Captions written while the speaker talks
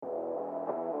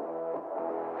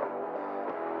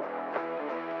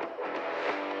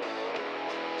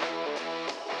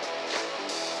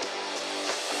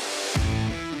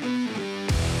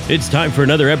It's time for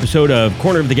another episode of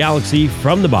Corner of the Galaxy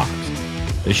from the Box,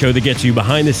 the show that gets you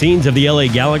behind the scenes of the LA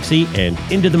Galaxy and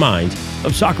into the minds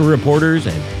of soccer reporters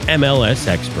and MLS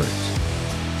experts.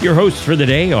 Your hosts for the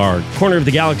day are Corner of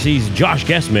the Galaxy's Josh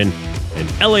Gessman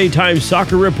and LA Times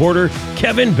soccer reporter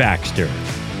Kevin Baxter.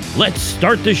 Let's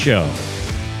start the show.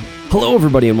 Hello,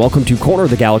 everybody, and welcome to Corner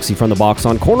of the Galaxy from the Box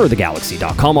on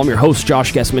cornerofthegalaxy.com. I'm your host,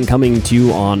 Josh Gessman, coming to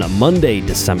you on Monday,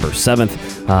 December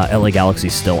 7th. LA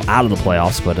Galaxy's still out of the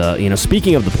playoffs, but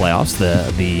speaking of the playoffs,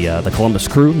 the Columbus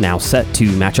Crew now set to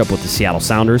match up with the Seattle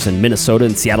Sounders in Minnesota,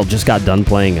 and Seattle just got done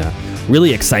playing a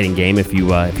really exciting game if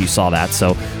you saw that.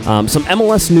 So some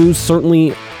MLS news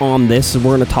certainly on this, and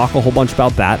we're going to talk a whole bunch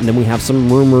about that, and then we have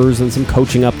some rumors and some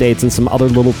coaching updates and some other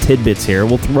little tidbits here.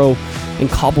 We'll throw and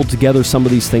cobble together some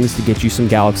of these things to get you some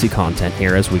Galaxy content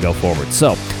here as we go forward.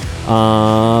 So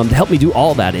to help me do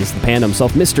all that is the Panda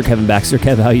himself, Mr. Kevin Baxter.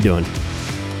 Kev, how you doing?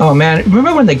 Oh man,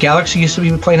 remember when the Galaxy used to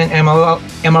be playing in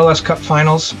MLS Cup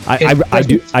finals?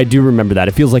 I do remember that.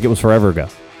 It feels like it was forever ago.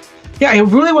 Yeah, it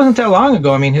really wasn't that long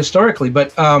ago, I mean, historically.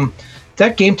 But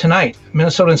that game tonight,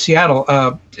 Minnesota and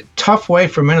Seattle, tough way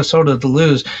for Minnesota to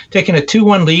lose, taking a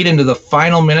 2-1 lead into the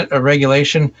final minute of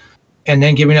regulation and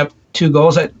then giving up 2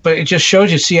 goals. But it just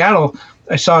shows you Seattle.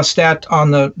 I saw a stat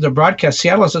on the broadcast.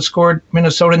 Seattle has scored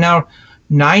Minnesota now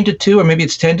 9-2, or maybe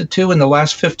it's 10-2 in the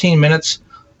last 15 minutes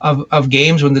of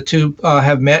games when the two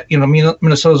have met. You know,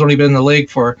 Minnesota's only been in the league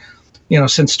for,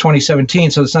 since 2017,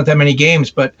 so it's not that many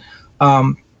games. But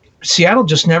Seattle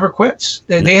just never quits.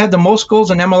 They had the most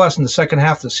goals in MLS in the second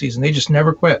half of the season. They just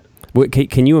never quit.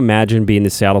 Can you imagine being the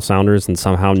Seattle Sounders and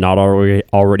somehow not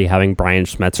already having Brian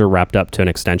Schmetzer wrapped up to an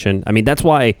extension? I mean, that's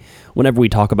why whenever we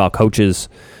talk about coaches,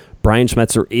 Brian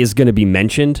Schmetzer is going to be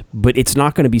mentioned, but it's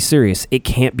not going to be serious. It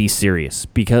can't be serious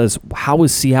because how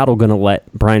is Seattle going to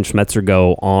let Brian Schmetzer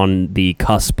go on the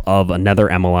cusp of another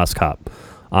MLS Cup?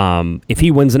 If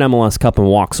he wins an MLS Cup and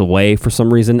walks away for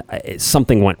some reason,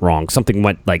 something went wrong. Something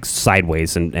went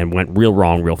sideways and went real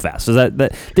wrong real fast. So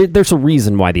there's a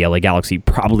reason why the LA Galaxy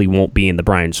probably won't be in the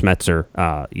Brian Schmetzer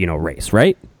race,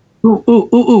 right?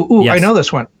 Ooh! Yes. I know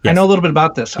this one. Yes. I know a little bit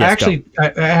about this. Yes, I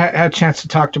had a chance to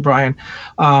talk to Brian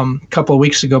a couple of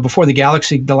weeks ago before the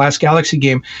last Galaxy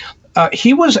game.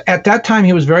 He was at that time.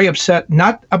 He was very upset,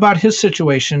 not about his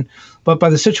situation, but by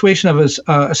the situation of his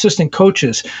assistant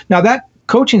coaches. Now that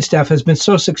coaching staff has been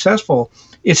so successful.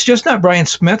 It's just not Brian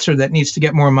Schmetzer that needs to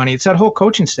get more money. It's that whole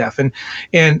coaching staff. And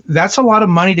that's a lot of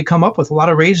money to come up with, a lot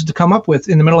of raises to come up with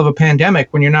in the middle of a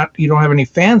pandemic when you don't have any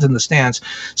fans in the stands.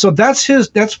 So that's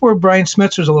where Brian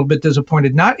Schmetzer's a little bit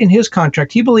disappointed. Not in his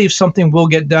contract. He believes something will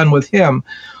get done with him.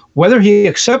 Whether he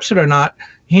accepts it or not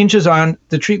hinges on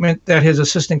the treatment that his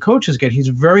assistant coaches get. He's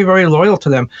very, very loyal to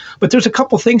them. But there's a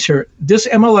couple things here. This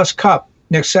MLS Cup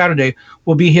next Saturday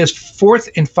will be his 4th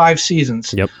in 5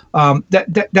 seasons. Yep.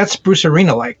 That's Bruce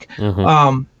Arena-like.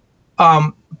 Mm-hmm.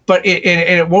 But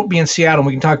it won't be in Seattle.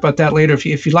 We can talk about that later if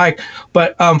you like.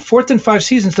 But 4th in 5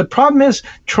 seasons. The problem is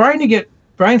trying to get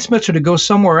Brian Schmetzer to go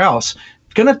somewhere else.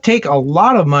 It's going to take a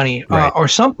lot of money or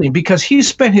something because he's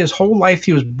spent his whole life.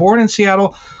 He was born in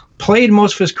Seattle, played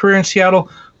most of his career in Seattle,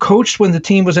 coached when the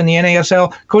team was in the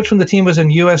NASL, coached when the team was in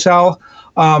USL.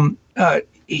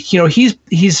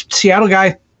 He's Seattle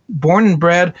guy, born and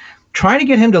bred. Trying to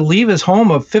get him to leave his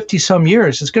home of 50-some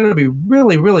years is going to be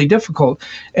really, really difficult.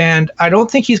 And I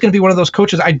don't think he's going to be one of those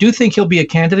coaches. I do think he'll be a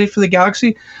candidate for the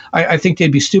Galaxy. I think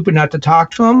they'd be stupid not to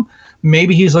talk to him.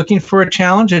 Maybe he's looking for a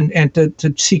challenge and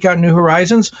to seek out new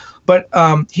horizons. But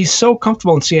he's so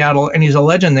comfortable in Seattle, and he's a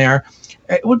legend there.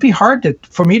 It would be hard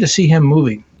for me to see him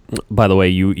moving. By the way,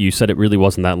 you said it really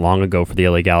wasn't that long ago for the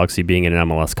LA Galaxy being in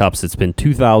MLS Cups. It's been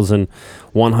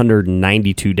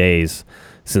 2,192 days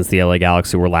since the LA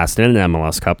Galaxy were last in an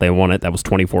MLS Cup. They won it. That was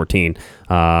 2014.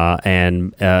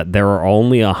 And there are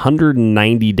only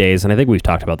 190 days, and I think we've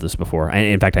talked about this before. And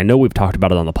in fact, I know we've talked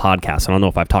about it on the podcast. I don't know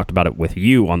if I've talked about it with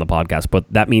you on the podcast,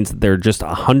 but that means that there are just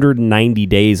 190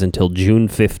 days until June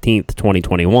 15th,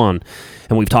 2021.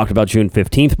 And we've talked about June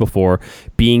 15th before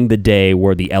being the day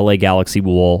where the LA Galaxy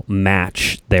will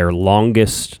match their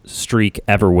longest streak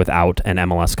ever without an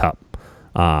MLS Cup.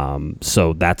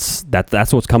 So that's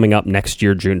what's coming up next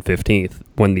year, June 15th,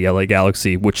 when the LA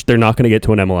Galaxy, which they're not going to get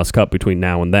to an MLS Cup between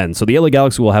now and then. So the LA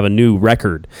Galaxy will have a new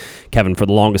record, Kevin, for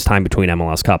the longest time between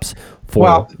MLS Cups.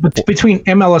 Between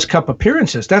MLS Cup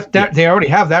appearances, they already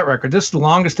have that record. This is the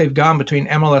longest they've gone between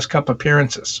MLS Cup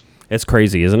appearances. It's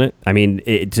crazy, isn't it? I mean,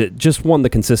 just one, the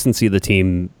consistency of the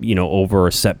team, over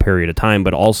a set period of time,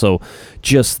 but also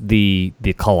just the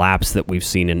collapse that we've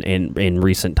seen in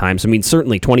recent times. I mean,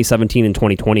 certainly 2017 and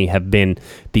 2020 have been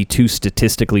the two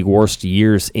statistically worst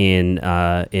years in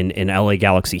LA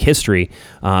Galaxy history,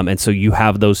 and so you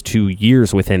have those 2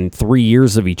 years within 3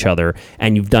 years of each other,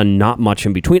 and you've done not much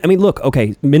in between. I mean, look,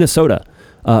 okay, Minnesota.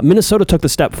 Minnesota took the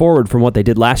step forward from what they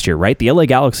did last year, right? The LA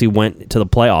Galaxy went to the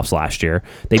playoffs last year.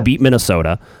 They beat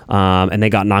Minnesota, and they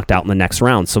got knocked out in the next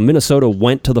round. So Minnesota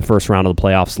went to the first round of the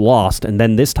playoffs, lost, and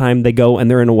then this time they go and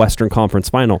they're in a Western Conference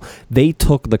final. They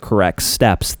took the correct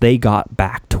steps. They got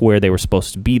back to where they were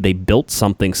supposed to be. They built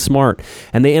something smart,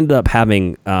 and they ended up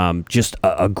having just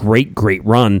a great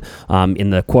run in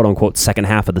the quote-unquote second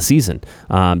half of the season.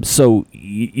 So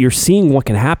you're seeing what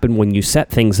can happen when you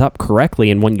set things up correctly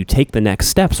and when you take the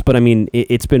next steps. But I mean,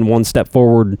 it's been one step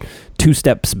forward, 2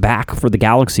 steps back for the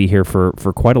Galaxy here for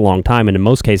quite a long time, and in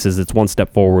most cases it's 1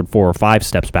 step forward, 4 or 5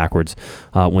 steps backwards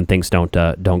when things don't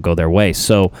go their way.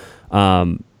 So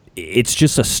it's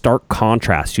just a stark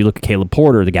contrast. You look at Caleb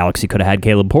Porter. The Galaxy could have had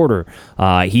Caleb Porter.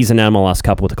 He's an MLS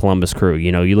Cup with the Columbus Crew.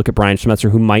 You look at Brian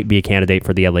Schmetzer, who might be a candidate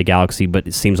for the LA Galaxy, but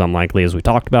it seems unlikely, as we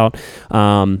talked about.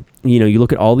 You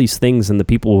look at all these things and the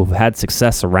people who've had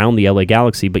success around the LA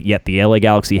Galaxy, but yet the LA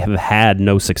Galaxy have had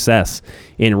no success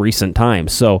in recent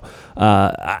times. So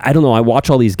I don't know. I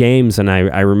watch all these games and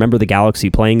I remember the Galaxy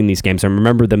playing in these games. I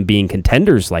remember them being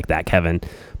contenders like that, Kevin.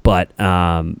 But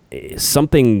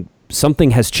something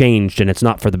has changed, and it's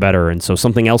not for the better, and so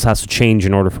something else has to change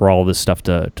in order for all of this stuff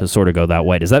to sort of go that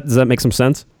way. Does that make some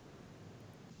sense?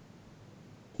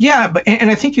 Yeah, but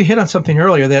and I think you hit on something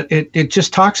earlier that it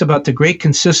just talks about the great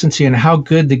consistency and how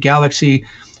good the Galaxy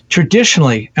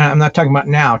traditionally, and I'm not talking about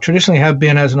now, traditionally have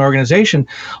been as an organization,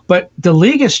 but the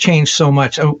league has changed so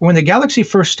much. When the Galaxy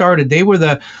first started, they were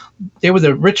the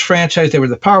rich franchise. They were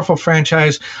the powerful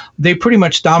franchise. They pretty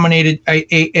much dominated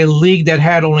a league that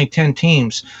had only 10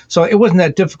 teams. So it wasn't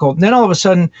that difficult. And then all of a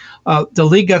sudden, the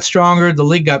league got stronger. The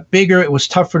league got bigger. It was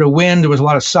tougher to win. There was a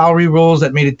lot of salary rules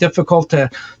that made it difficult to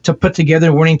put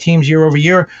together winning teams year over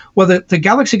year. Well, the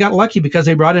Galaxy got lucky because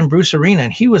they brought in Bruce Arena,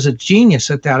 and he was a genius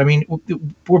at that. I mean,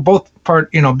 we're both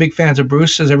big fans of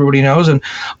Bruce, as everybody knows.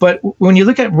 But when you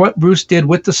look at what Bruce did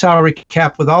with the salary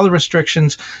cap, with all the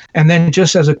restrictions, and then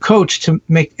just as a coach to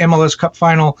make MLS Cup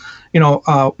final,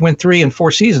 win 3 and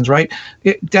 4 seasons, right?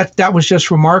 That was just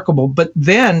remarkable. But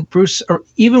then Bruce, or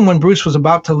even when Bruce was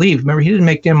about to leave, remember, he didn't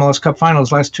make the MLS Cup final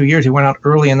his last 2 years. He went out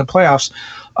early in the playoffs.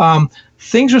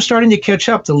 Things were starting to catch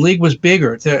up. The league was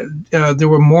bigger. There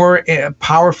were more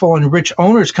powerful and rich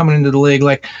owners coming into the league.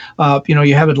 Like,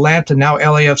 you have Atlanta, now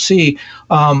LAFC.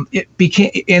 It became,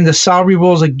 and the salary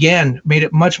rules again made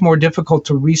it much more difficult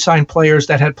to re-sign players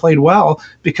that had played well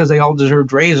because they all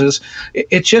deserved raises.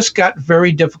 It just got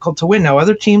very difficult to win. Now,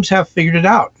 other teams have figured it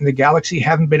out, and the Galaxy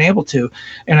haven't been able to.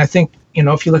 And I think,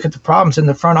 if you look at the problems in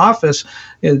the front office,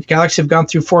 the Galaxy have gone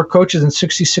through 4 coaches and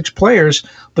 66 players,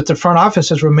 but the front office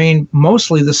has remained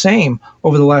mostly the same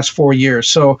over the last 4 years.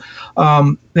 So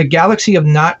the Galaxy have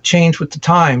not changed with the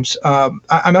times. I'm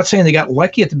not saying they got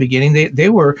lucky at the beginning. They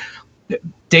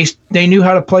knew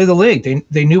how to play the league.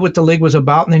 They knew what the league was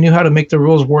about, and they knew how to make the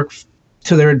rules work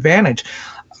to their advantage.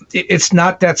 It's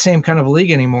not that same kind of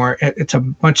league anymore. It's a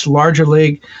much larger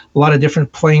league, a lot of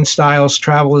different playing styles.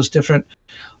 Travel is different.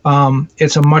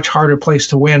 It's a much harder place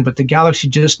to win, but the Galaxy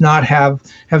just have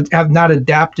not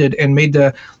adapted and made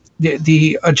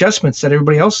the adjustments that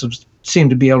everybody else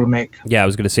seemed to be able to make. Yeah, I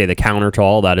was going to say the counter to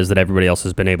all that is that everybody else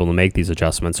has been able to make these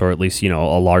adjustments, or at least, a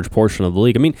large portion of the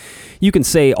league. I mean, you can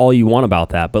say all you want about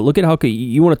that, but look at how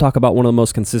you want to talk about one of the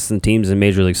most consistent teams in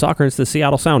Major League Soccer. It's the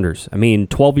Seattle Sounders. I mean,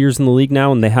 12 years in the league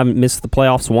now, and they haven't missed the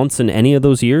playoffs once in any of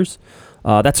those years.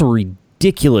 That's a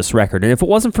ridiculous record. And if it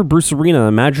wasn't for Bruce Arena,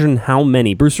 imagine how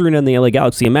many, Bruce Arena and the LA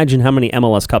Galaxy, imagine how many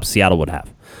MLS Cups Seattle would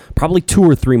have. Probably 2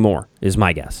 or 3 more is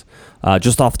my guess.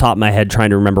 Just off the top of my head, trying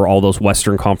to remember all those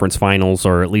Western Conference finals,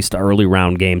 or at least early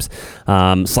round games,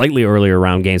 slightly earlier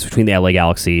round games between the LA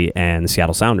Galaxy and the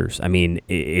Seattle Sounders. I mean,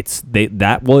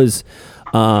 that was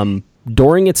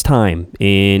during its time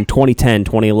in 2010,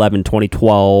 2011,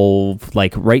 2012,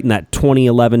 like right in that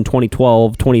 2011,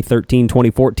 2012, 2013,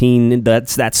 2014,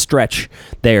 that's that stretch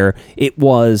there, it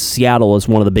was Seattle as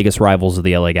one of the biggest rivals of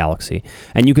the LA Galaxy.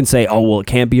 And you can say, oh, well, it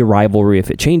can't be a rivalry if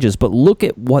it changes, but look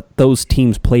at what those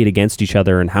teams played against each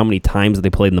other and how many times they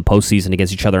played in the postseason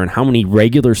against each other and how many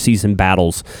regular season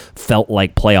battles felt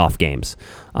like playoff games.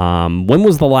 When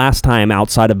was the last time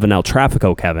outside of Vanel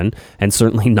Trafico, Kevin, and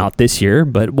certainly not this year,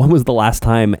 but when was the last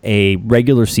time a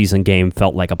regular season game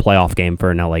felt like a playoff game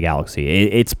for an LA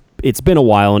Galaxy? it's been a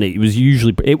while, and it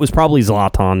was probably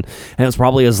Zlatan, and it was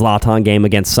probably a Zlatan game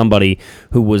against somebody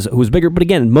who was bigger. But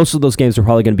again, most of those games are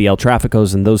probably going to be El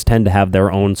Tráficos, and those tend to have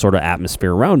their own sort of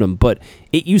atmosphere around them. But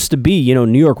it used to be,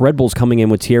 New York Red Bulls coming in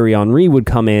with Thierry Henry would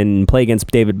come in and play against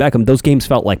David Beckham. Those games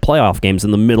felt like playoff games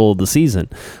in the middle of the season.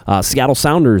 Seattle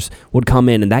Sounders would come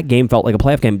in, and that game felt like a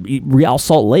playoff game. Real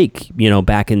Salt Lake,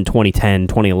 back in 2010,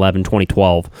 2011,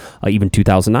 2012, even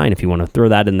 2009, if you want to throw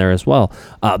that in there as well.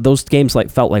 Those games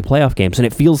felt like playoff games, and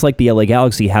it feels like the LA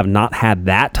Galaxy have not had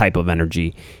that type of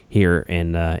energy here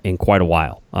in quite a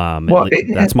while.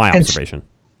 That's my observation.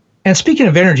 And speaking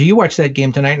of energy, you watched that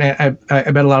game tonight, and I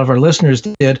bet a lot of our listeners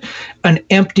did. An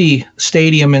empty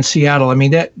stadium in Seattle. I mean,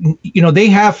 that they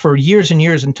have for years and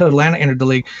years until Atlanta entered the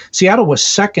league. Seattle was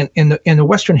second in the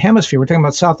Western Hemisphere. We're talking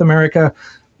about South America,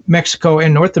 Mexico,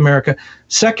 and North America.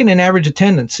 Second in average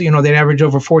attendance. They'd average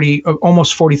over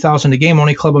almost 40,000 a game.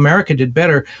 Only Club America did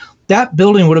better. That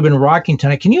building would have been rocking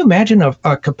tonight. Can you imagine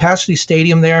a capacity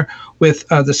stadium there with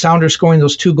the Sounders scoring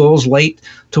those 2 goals late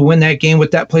to win that game,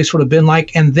 what that place would have been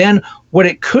like? And then what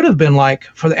it could have been like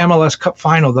for the MLS Cup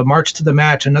final, the march to the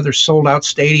match, another sold-out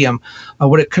stadium,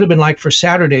 what it could have been like for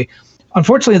Saturday.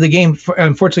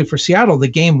 Unfortunately, for Seattle, the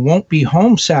game won't be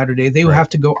home Saturday. They will have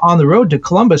to go on the road to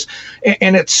Columbus.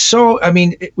 And it's so,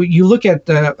 you look at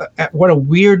what a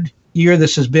weird year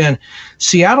this has been.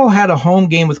 Seattle had a home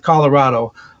game with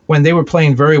Colorado when they were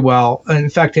playing very well. In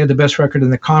fact, they had the best record in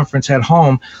the conference at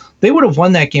home. They would have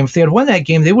won that game. If they had won that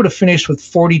game, they would have finished with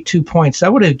 42 points.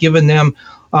 That would have given them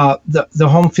the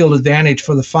home field advantage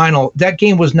for the final. That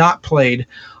game was not played.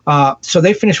 So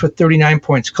they finished with 39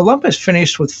 points. Columbus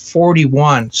finished with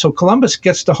 41. So Columbus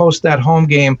gets to host that home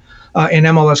game in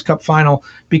MLS Cup final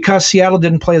because Seattle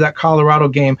didn't play that Colorado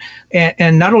game.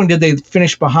 And not only did they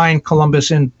finish behind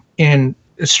Columbus in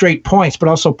straight points, but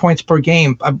also points per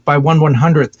game by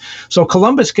 1/100th. So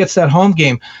Columbus gets that home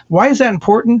game. Why is that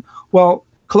important? Well,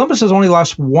 Columbus has only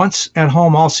lost once at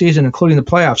home all season, including the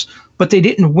playoffs, but they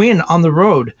didn't win on the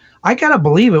road. I got to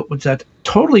believe it was a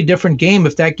totally different game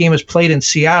if that game is played in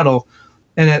Seattle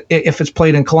and if it's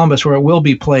played in Columbus, where it will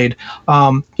be played.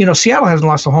 Seattle hasn't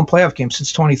lost a home playoff game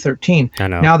since 2013. I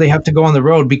know. Now they have to go on the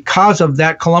road because of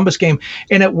that Columbus game,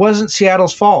 and it wasn't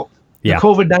Seattle's fault. Yeah. The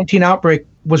COVID-19 outbreak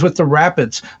was with the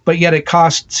Rapids, but yet it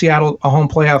cost Seattle a home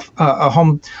playoff,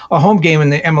 a home game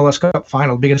in the MLS Cup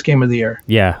final, biggest game of the year.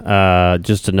 Yeah,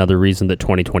 just another reason that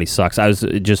 2020 sucks. I was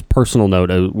just personal note.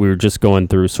 We were just going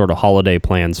through sort of holiday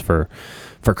plans for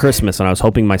Christmas, and I was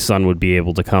hoping my son would be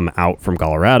able to come out from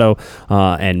Colorado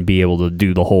and be able to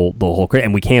do the whole,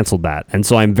 and we canceled that. And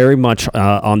so I'm very much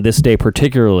on this day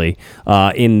particularly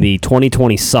in the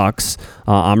 2020 sucks.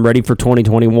 I'm ready for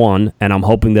 2021, and I'm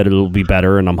hoping that it'll be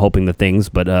better, and I'm hoping the things.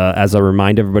 But as I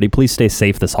remind everybody, please stay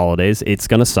safe this holidays. It's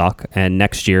gonna suck, and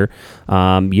next year,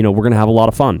 we're gonna have a lot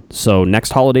of fun. So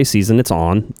next holiday season, it's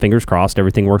on. Fingers crossed,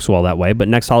 everything works well that way. But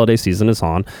next holiday season is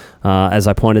on. As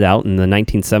I pointed out in the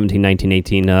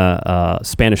 1917-1918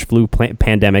 Spanish flu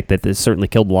pandemic, that this certainly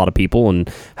killed a lot of people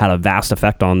and had a vast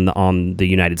effect on the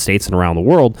United States and around the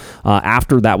world.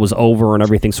 After that was over and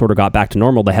everything sort of got back to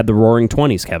normal, they had the Roaring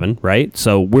 20s, Kevin, right?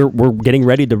 So we're getting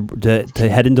ready to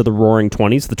head into the Roaring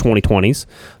 20s, the 2020s,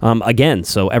 again.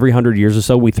 So every 100 years or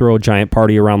so, we throw a giant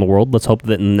party around the world. Let's hope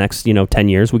that in the next 10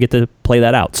 years we get to play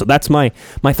that out. So that's my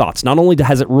thoughts. Not only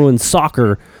has it ruined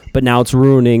soccer, but now it's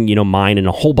ruining mine and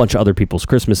a whole bunch of other people's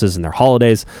Christmases and their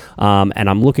holidays. And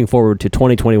I'm looking forward to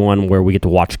 2021, where we get to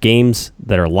watch games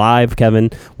that are live, Kevin,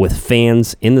 with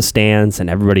fans in the stands, and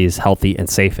everybody is healthy and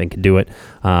safe and can do it.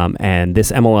 And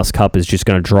this MLS Cup is just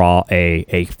going to draw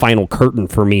a final curtain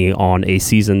for me on a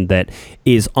season that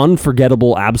is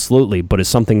unforgettable, absolutely, but is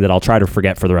something that I'll try to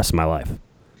forget for the rest of my life.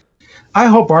 I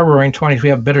hope our Roaring 20s, we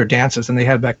have better dances than they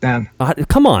had back then.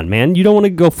 Come on, man. You don't want to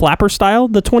go flapper style?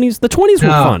 The 20s were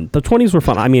fun. The 20s were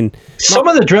fun. I mean, some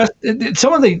of the dress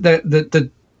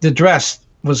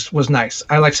was nice.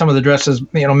 I like some of the dresses,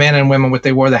 men and women, what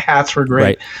they wore. The hats were great.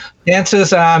 Right.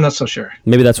 Dances, I'm not so sure.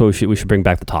 Maybe that's what we should bring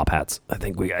back the top hats. I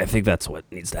think that's what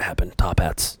needs to happen. Top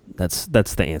hats. That's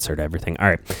the answer to everything. All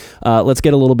right. Let's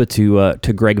get a little bit to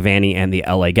Greg Vanney and the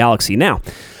LA Galaxy. Now,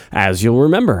 as you'll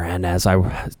remember, and as I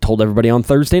told everybody on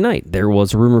Thursday night, there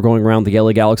was a rumor going around the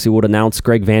LA Galaxy would announce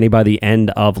Greg Vanney by the end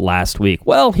of last week.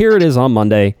 Well, here it is on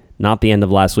Monday. not the end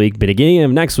of last week, beginning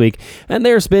of next week, and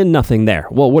there's been nothing there.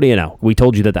 Well, what do you know? We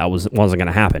told you that wasn't going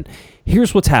to happen.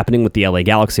 Here's what's happening with the LA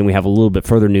Galaxy, and we have a little bit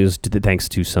further news thanks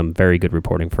to some very good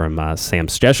reporting from Sam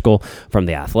Stejskal from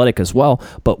The Athletic as well.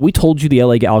 But we told you the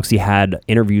LA Galaxy had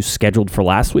interviews scheduled for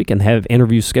last week and have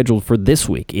interviews scheduled for this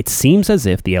week. It seems as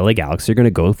if the LA Galaxy are going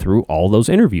to go through all those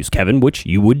interviews, Kevin, which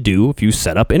you would do if you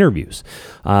set up interviews.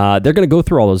 They're going to go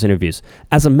through all those interviews.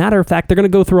 As a matter of fact, they're going to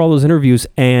go through all those interviews,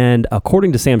 and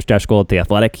according to Sam Stejskal at The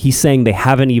Athletic, he's saying they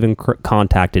haven't even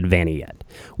contacted Vanney yet,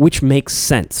 which makes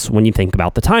sense when you think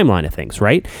about the timeline of things,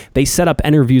 right? They set up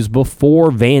interviews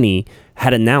before Vanney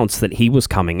had announced that he was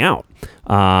coming out,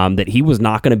 that he was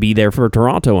not going to be there for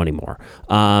Toronto anymore.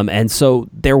 And so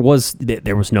there was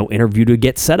no interview to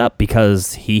get set up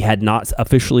because he had not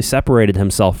officially separated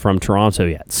himself from Toronto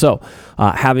yet. So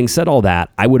having said all that,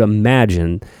 I would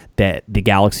imagine that the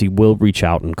Galaxy will reach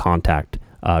out and contact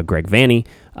Greg Vanney.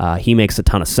 He makes a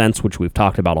ton of sense, which we've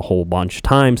talked about a whole bunch of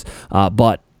times.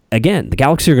 But again, the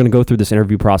Galaxy are going to go through this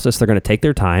interview process. They're going to take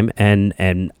their time,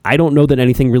 and I don't know that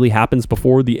anything really happens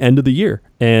before the end of the year,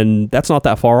 and that's not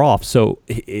that far off. So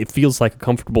it feels like a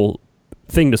comfortable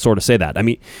thing to sort of say that. I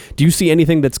mean, do you see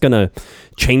anything that's going to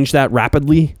change that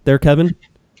rapidly there, Kevin?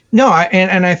 No,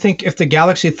 I think if the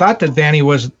Galaxy thought that Vanney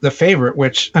was the favorite,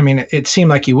 which, I mean, it seemed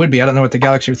like he would be. I don't know what the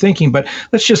Galaxy are thinking, but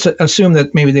let's just assume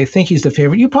that maybe they think he's the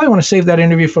favorite. You probably want to save that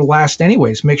interview for last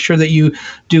anyways. Make sure that you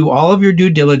do all of your due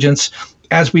diligence.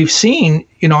 As we've seen,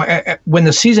 when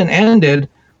the season ended,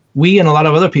 we and a lot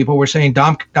of other people were saying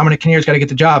Dominic Kinnear's got to get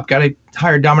the job, got to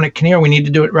hire Dominic Kinnear. We need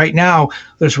to do it right now.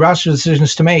 There's roster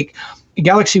decisions to make. The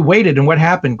Galaxy waited, and what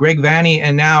happened? Greg Vanney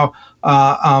and now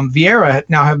Vieira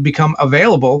now have become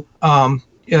available.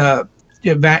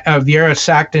 Vieira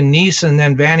sacked in Nice, and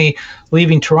then Vanney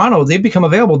leaving Toronto. They've become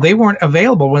available. They weren't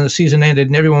available when the season ended,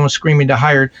 and everyone was screaming to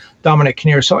hire Dominic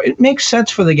Kinnear. So it makes sense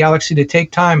for the Galaxy to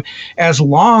take time as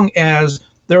long as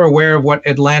they're aware of what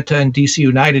Atlanta and DC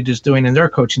United is doing in their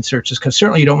coaching searches, because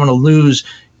certainly you don't want to lose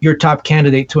your top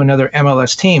candidate to another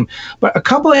MLS team. But a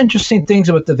couple of interesting things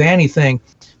about the Vanney thing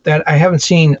that I haven't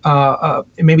seen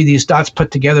maybe these dots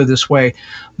put together this way.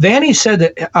 Vanney said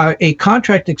that a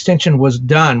contract extension was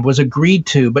agreed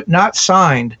to, but not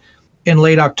signed in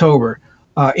late October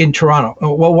in Toronto.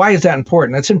 Well, why is that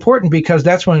important? That's important because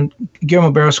that's when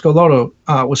Guillermo Barros Schelotto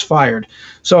was fired.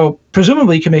 So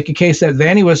presumably you can make a case that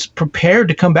Vanney was prepared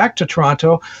to come back to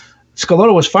Toronto.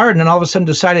 Schelotto was fired and then all of a sudden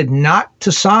decided not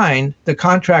to sign the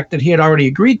contract that he had already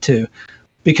agreed to,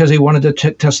 because he wanted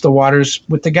to test the waters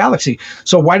with the Galaxy.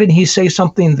 So why didn't he say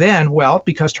something then? Well,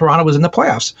 because Toronto was in the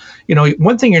playoffs.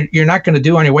 One thing you're not going to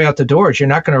do on your way out the door is you're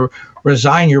not going to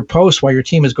resign your post while your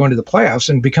team is going to the playoffs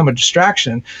and become a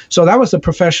distraction. So that was the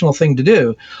professional thing to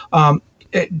do.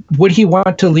 Would he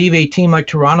want to leave a team like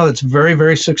Toronto that's very,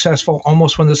 very successful,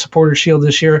 almost won the Supporters' Shield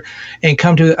this year, and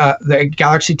come to the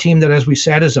Galaxy team that, as we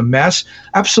said, is a mess?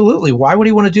 Absolutely. Why would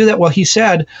he want to do that? Well, he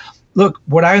said, look,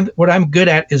 what I'm good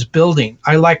at is building.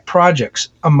 I like projects.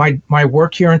 My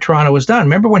work here in Toronto is done.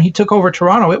 Remember when he took over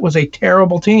Toronto, it was a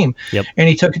terrible team. Yep. And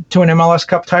he took it to an MLS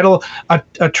Cup title,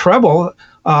 a treble,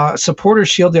 Supporters'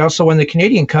 Shield. They also won the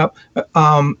Canadian Cup.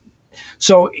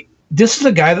 So this is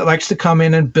a guy that likes to come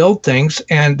in and build things,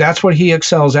 and that's what he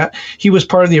excels at. He was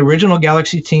part of the original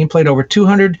Galaxy team, played over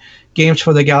 200 games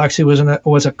for the Galaxy, was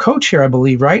a coach here, I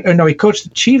believe, right? Or no, he coached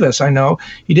at Chivas, I know.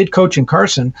 He did coach in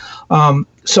Carson.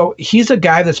 So he's a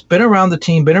guy that's been around the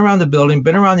team, been around the building,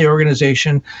 been around the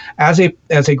organization as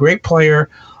a great player,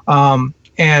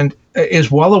 and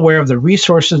is well aware of the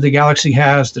resources the Galaxy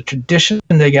has, the tradition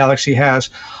the Galaxy has.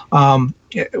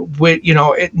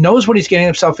 It knows what he's getting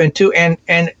himself into,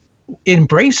 and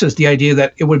embraces the idea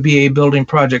that it would be a building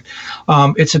project.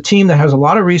 It's a team that has a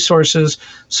lot of resources.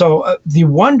 So the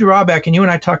one drawback, and you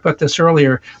and I talked about this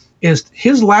earlier, is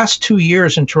his last 2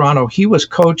 years in Toronto, he was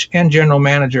coach and general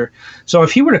manager. So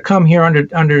if he were to come here under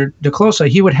De Closa,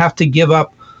 he would have to give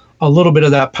up a little bit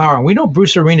of that power. And we know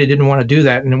Bruce Arena didn't want to do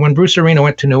that. And when Bruce Arena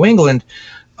went to New England,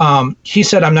 he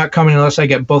said, I'm not coming unless I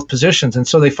get both positions. And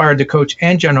so they fired the coach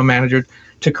and general manager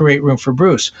to create room for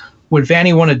Bruce. Would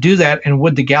Vanney want to do that, and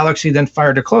would the Galaxy then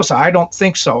fire De Closa? I don't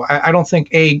think so. I don't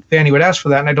think Vanney would ask for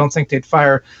that, and I don't think they'd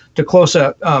fire De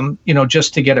Closa,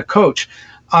 just to get a coach.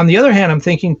 On the other hand, I'm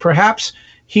thinking perhaps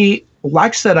he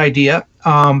likes that idea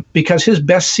because his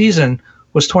best season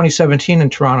was 2017 in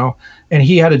Toronto, and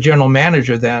he had a general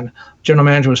manager then. General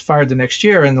manager was fired the next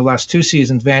year. In the last 2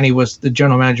 seasons, Vanney was the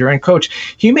general manager and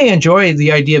coach. He may enjoy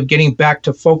the idea of getting back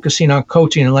to focusing on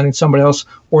coaching and letting somebody else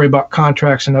worry about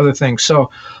contracts and other things.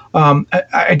 So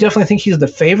I definitely think he's the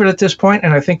favorite at this point,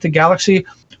 and I think the Galaxy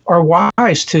are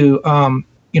wise to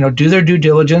do their due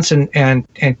diligence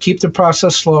and keep the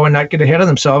process slow and not get ahead of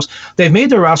themselves. They've made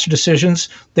their roster decisions.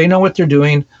 They know what they're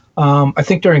doing. I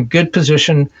think they're in good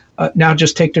position. Now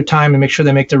just take their time and make sure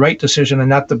they make the right decision and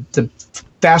not the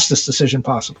fastest decision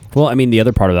possible. Well, I mean, the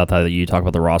other part about that you talk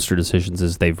about the roster decisions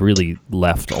is they've really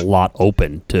left a lot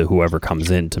open to whoever comes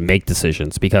in to make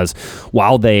decisions, because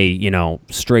while they,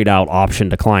 straight out option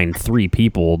declined 3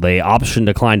 people, they option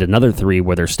declined another 3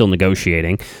 where they're still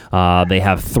negotiating. They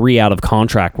have 3 out of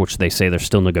contract, which they say they're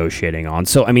still negotiating on.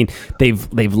 So, I mean,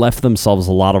 they've left themselves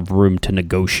a lot of room to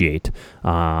negotiate.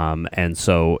 And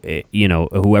so,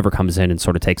 whoever comes in and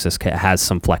sort of takes this has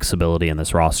some flexibility in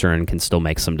this roster and can still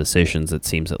make some decisions, it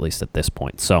seems, at least at this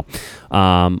point. So,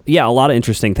 a lot of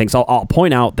interesting things. I'll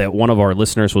point out that one of our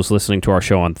listeners was listening to our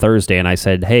show on Thursday, and I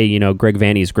said, hey, Greg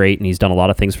Vanney's great, and he's done a lot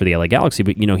of things for the LA Galaxy,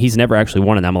 but, he's never actually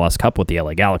won an MLS Cup with the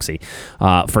LA Galaxy.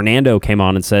 Fernando came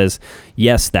on and says,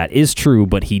 yes, that is true,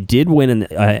 but he did win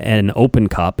an Open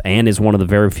Cup and is one of the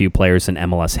very few players in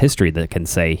MLS history that can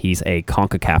say he's a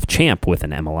CONCACAF champ with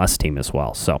an MLS team as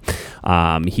well. So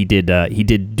he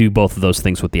did do both of those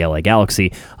things with the LA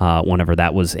Galaxy whenever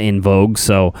that was in vogue.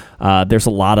 So there's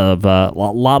a lot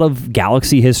of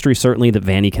Galaxy history certainly that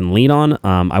Vanney can lean on.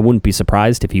 I wouldn't be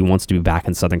surprised if he wants to be back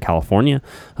in Southern California.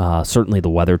 Certainly the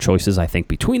weather choices, I think,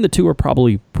 between the two are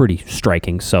probably pretty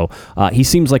striking. So he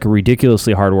seems like a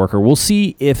ridiculously hard worker. We'll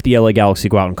see if the LA Galaxy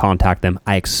go out and contact them.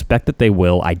 I expect that they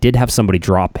will. I did have somebody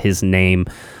drop his name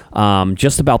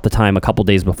just about the time a couple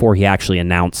days before he actually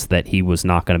announced that he was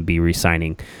not going to be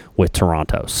re-signing with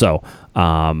Toronto. So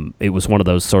it was one of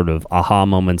those sort of aha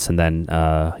moments, and then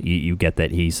you get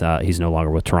that he's no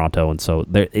longer with Toronto, and so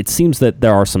it seems that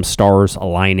there are some stars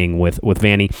aligning with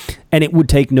Vanney, and it would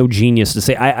take no genius to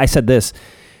say. I said this.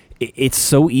 It's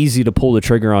so easy to pull the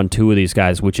trigger on 2 of these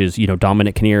guys, which is,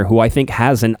 Dominic Kinnear, who I think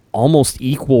has an almost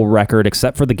equal record,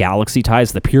 except for the Galaxy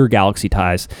ties, the pure Galaxy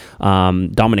ties.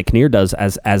 Dominic Kinnear does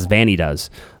as Vanney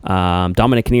does.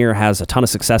 Dominic Kinnear has a ton of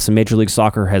success in Major League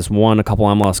Soccer, has won a couple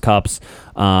MLS Cups,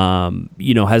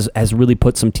 has really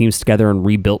put some teams together and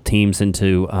rebuilt teams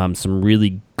into some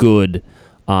really good,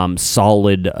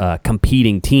 solid,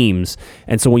 competing teams.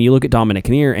 And so when you look at Dominic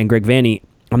Kinnear and Greg Vanney,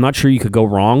 I'm not sure you could go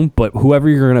wrong, but whoever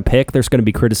you're going to pick, there's going to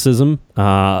be criticism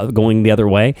going the other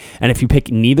way. And if you pick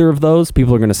neither of those,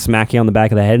 people are going to smack you on the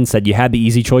back of the head and said you had the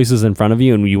easy choices in front of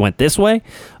you and you went this way.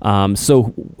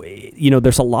 So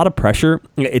there's a lot of pressure.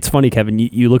 It's funny, Kevin,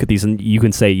 you look at these and you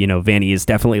can say, Vanney is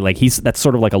definitely that's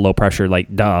sort of like a low pressure,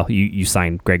 like, duh, you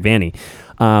signed Greg Vanney.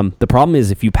 The problem is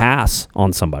if you pass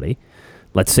on somebody,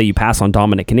 let's say you pass on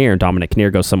Dominic Kinnear, and Dominic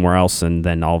Kinnear goes somewhere else, and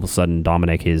then all of a sudden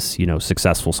Dominic is,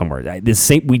 successful somewhere.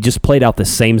 We just played out the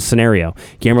same scenario.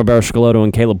 Guillermo Barros-Schelotto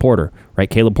and Caleb Porter, right?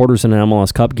 Caleb Porter's in an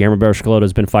MLS Cup. Guillermo Barros-Schelotto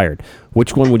has been fired.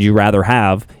 Which one would you rather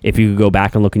have if you could go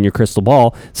back and look in your crystal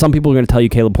ball? Some people are going to tell you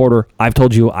Caleb Porter. I've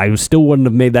told you I still wouldn't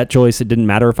have made that choice. It didn't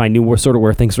matter if I knew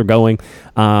where things were going.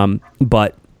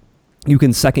 But you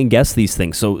can second guess these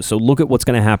things. So look at what's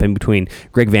going to happen between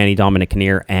Greg Vanney, Dominic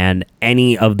Kinnear, and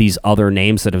any of these other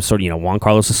names that have sort of, Juan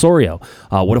Carlos Osorio.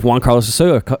 What if Juan Carlos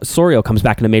Osorio comes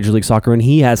back into Major League Soccer and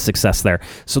he has success there?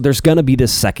 So there's going to be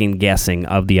this second guessing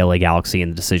of the LA Galaxy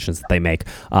and the decisions that they make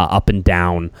up and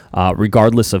down,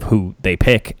 regardless of who they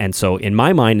pick. And so in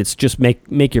my mind, it's just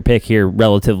make your pick here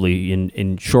relatively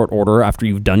in short order after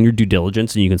you've done your due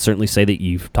diligence, and you can certainly say that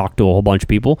you've talked to a whole bunch of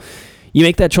people. You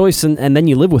make that choice and then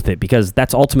you live with it, because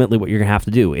that's ultimately what you're going to have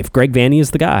to do. If Greg Vanney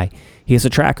is the guy, he has a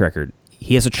track record.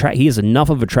 He has enough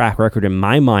of a track record in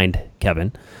my mind,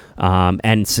 Kevin,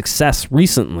 and success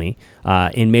recently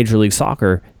in Major League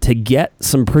Soccer to get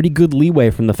some pretty good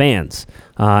leeway from the fans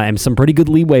and some pretty good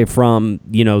leeway from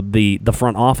the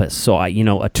front office. So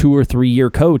a 2 or 3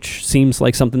 year coach seems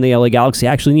like something the LA Galaxy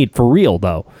actually need. For real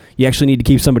though, you actually need to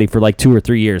keep somebody for like 2 or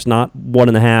 3 years, not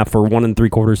 1.5 or 1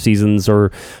 3/4 seasons,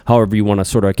 or however you want to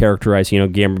sort of characterize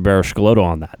Guillermo Barros-Schelotto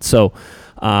on that. So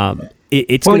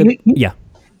it's well, yeah.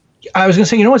 I was going to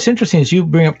say, what's interesting is you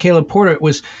bring up Caleb Porter. It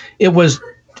was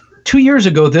 2 years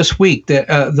ago this week that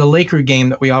the Laker game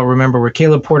that we all remember, where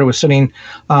Caleb Porter was sitting,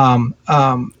 was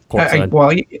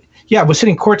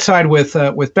sitting courtside with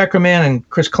Beckerman and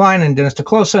Chris Klein and Dennis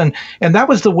DeClosa, and that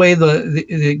was the way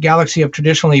the Galaxy have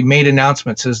traditionally made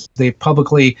announcements, is they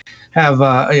publicly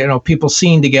have people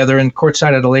seen together, and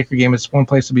courtside at a Laker game, it's one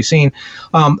place to be seen.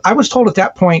 I was told at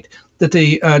that point that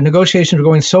the negotiations were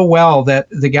going so well that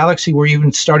the Galaxy were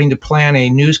even starting to plan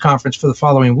a news conference for the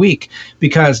following week,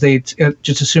 because they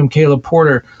just assumed Caleb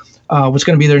Porter was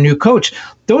going to be their new coach.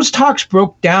 Those talks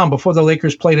broke down before the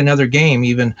Lakers played another game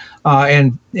even,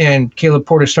 and Caleb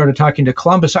Porter started talking to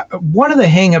Columbus. One of the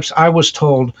hangups I was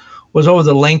told was over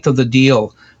the length of the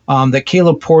deal. that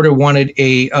Caleb Porter wanted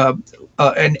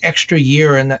an extra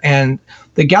year, and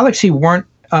the Galaxy weren't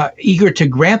eager to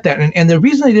grant that. And the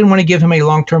reason they didn't want to give him a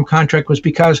long-term contract was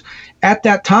because at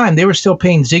that time they were still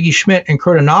paying Ziggy Schmidt and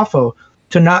Kurt Onalfo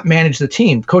to not manage the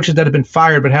team, coaches that had been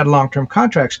fired but had long-term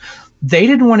contracts. They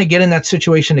didn't want to get in that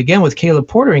situation again with Caleb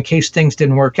Porter in case things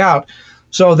didn't work out.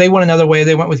 So they went another way.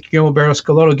 They went with Guillermo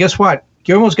Barros-Schelotto. Guess what?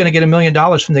 Guillermo's going to get $1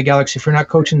 million from the Galaxy for not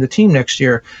coaching the team next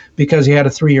year because he had a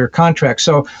 3-year contract.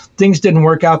 So things didn't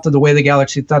work out the way the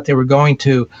Galaxy thought they were going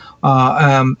to.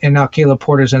 And now Caleb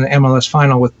Porter's in the MLS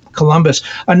final with Columbus.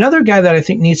 Another guy that I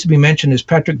think needs to be mentioned is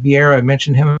Patrick Vieira. I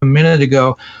mentioned him a minute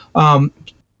ago. Dennis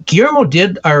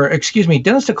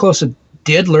DeClosa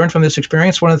did learn from this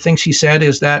experience. One of the things he said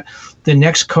is that the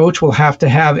next coach will have to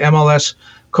have MLS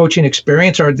coaching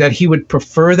experience, or that he would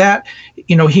prefer that.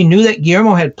 He knew that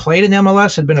Guillermo had played in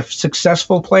MLS, had been a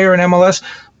successful player in MLS,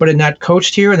 but had not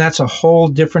coached here, and that's a whole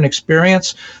different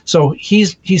experience. So he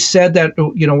said that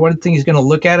one thing he's going to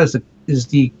look at is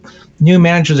the new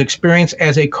manager's experience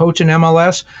as a coach in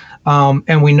MLS.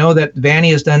 And we know that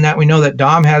Vanny has done that. We know that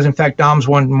Dom has. In fact, Dom's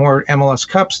won more MLS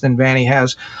Cups than Vanny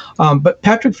has. But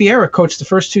Patrick Vieira coached the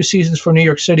first 2 seasons for New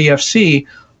York City FC,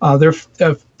 their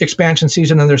expansion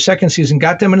season, and their second season,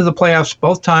 got them into the playoffs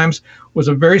both times, was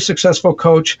a very successful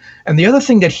coach. And the other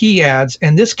thing that he adds,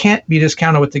 and this can't be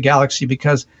discounted with the Galaxy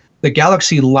because the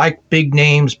Galaxy like big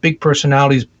names, big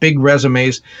personalities, big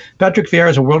resumes. Patrick Vieira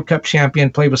is a World Cup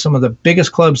champion, played with some of the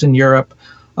biggest clubs in Europe,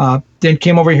 then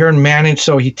came over here and managed,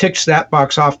 so he ticks that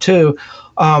box off too.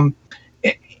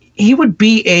 He would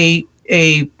be a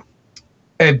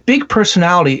big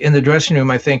personality in the dressing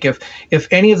room, I think, if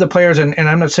any of the players, and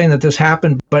I'm not saying that this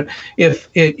happened, but if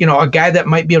a guy that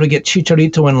might be able to get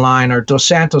Chicharito in line, or Dos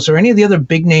Santos, or any of the other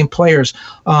big name players,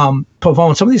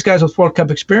 Pavone, some of these guys with World Cup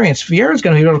experience, Vieira's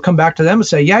going to be able to come back to them and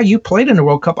say, yeah, you played in the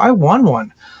World Cup, I won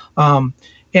one.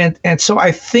 And so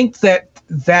I think that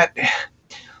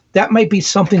might be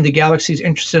something the Galaxy is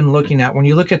interested in looking at. When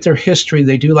you look at their history,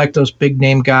 they do like those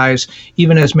big-name guys,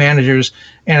 even as managers.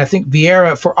 And I think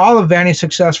Vieira, for all of Vanny's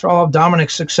success, for all of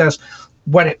Dominic's success,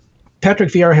 what Patrick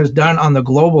Vieira has done on the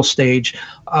global stage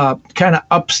kind of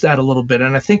ups that a little bit.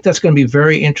 And I think that's going to be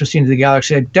very interesting to the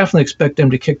Galaxy. I definitely expect them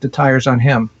to kick the tires on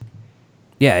him.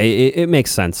 Yeah, it makes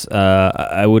sense.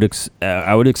 I would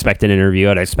expect an interview.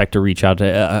 I'd expect to reach out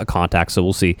to a contact, so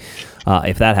we'll see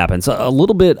if that happens. A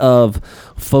little bit of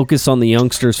focus on the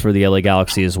youngsters for the LA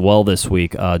Galaxy as well this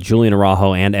week. Julian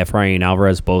Araujo and Efrain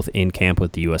Alvarez both in camp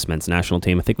with the U.S. men's national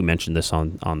team. I think we mentioned this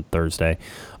on Thursday.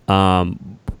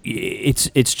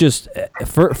 It's just,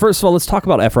 first of all, let's talk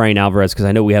about Efrain Alvarez, because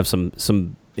I know we have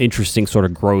some interesting sort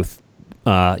of growth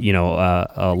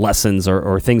lessons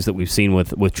or things that we've seen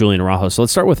with Julian Araujo. So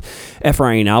let's start with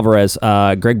Efrain Alvarez.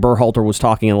 Greg Berhalter was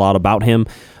talking a lot about him.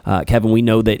 Kevin, we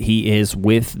know that he is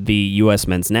with the U.S.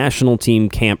 men's national team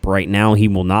camp right now. He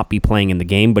will not be playing in the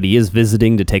game, but he is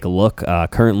visiting to take a look.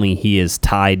 Currently, he is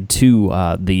tied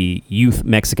to the youth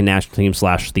Mexican national team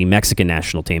 / the Mexican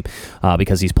national team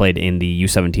because he's played in the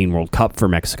U17 World Cup for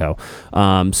Mexico.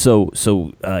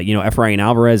 Efrain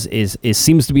Alvarez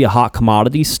seems to be a hot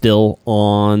commodity still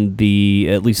on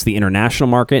at least the international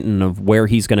market, and of where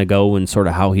he's going to go and sort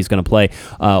of how he's going to play.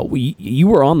 You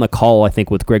were on the call, I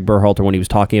think, with Greg Berhalter when he was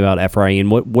talking about Efrain.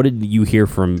 What did you hear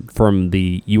from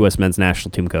the U.S. men's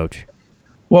national team coach?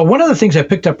 Well, one of the things I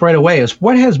picked up right away is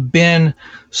what has been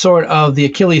sort of the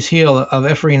Achilles heel of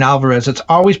Efrain Alvarez. It's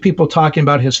always people talking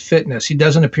about his fitness. He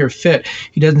doesn't appear fit.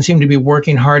 He doesn't seem to be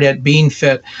working hard at being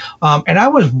fit. And I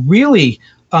was really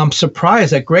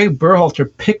surprised that Greg Berhalter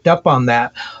picked up on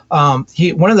that.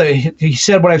 He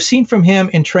said, what I've seen from him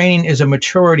in training is a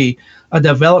maturity, a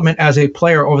development as a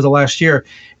player over the last year.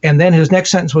 And then his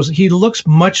next sentence was, he looks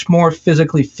much more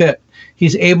physically fit.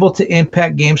 He's able to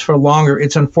impact games for longer.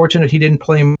 It's unfortunate he didn't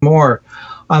play more.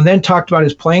 Then talked about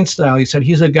his playing style. He said,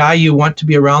 he's a guy you want to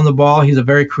be around the ball. He's a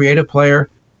very creative player,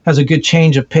 has a good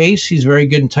change of pace. He's very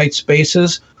good in tight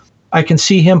spaces. I can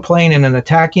see him playing in an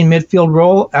attacking midfield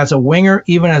role as a winger,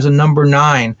 even as a number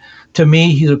 9. To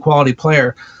me, he's a quality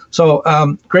player. So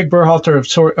Greg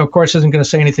Berhalter, of course, isn't going to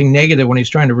say anything negative when he's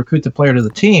trying to recruit the player to the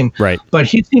team. Right. But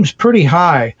he seems pretty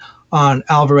high on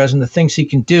Alvarez and the things he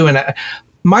can do. And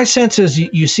my sense is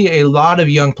you see a lot of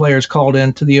young players called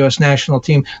into the U.S. national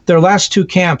team. Their last 2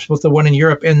 camps, both the one in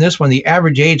Europe and this one, the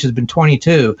average age has been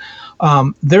 22.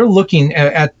 They're looking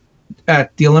at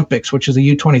at the Olympics, which is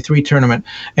the U23 tournament,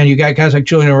 and you got guys like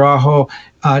Julian Araujo,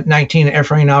 19,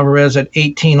 Efrain Alvarez at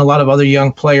 18, a lot of other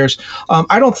young players.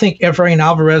 I don't think Efrain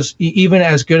Alvarez, even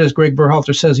as good as Greg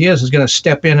Berhalter says he is going to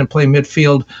step in and play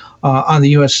midfield on the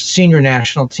U.S. senior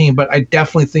national team, but I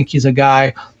definitely think he's a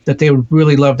guy that they would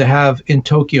really love to have in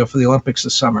Tokyo for the Olympics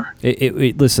this summer.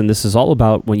 Listen, this is all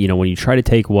about when you try to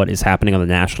take what is happening on the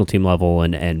national team level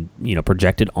and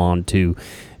project it onto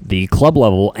the club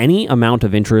level. Any amount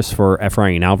of interest for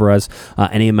Efrain Alvarez,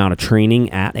 any amount of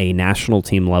training at a national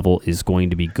team level is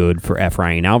going to be good for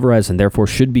Efrain Alvarez, and therefore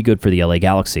should be good for the LA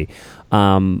Galaxy.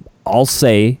 I'll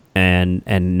say,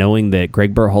 and knowing that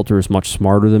Greg Berhalter is much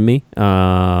smarter than me,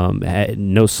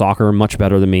 knows soccer much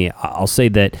better than me, I'll say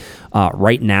that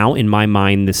right now, in my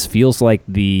mind, this feels like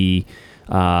the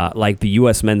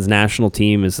U.S. men's national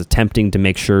team is attempting to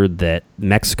make sure that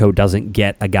Mexico doesn't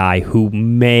get a guy who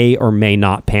may or may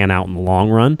not pan out in the long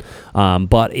run.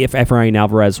 But if Efrain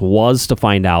Alvarez was to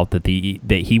find out that he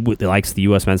likes the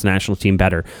U.S. men's national team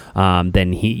better,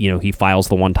 then he files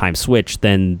the one-time switch,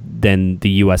 then the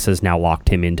U.S. has now locked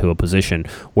him into a position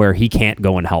where he can't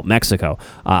go and help Mexico.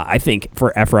 I think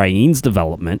for Efrain's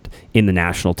development in the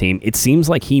national team, it seems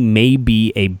like he may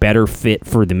be a better fit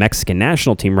for the Mexican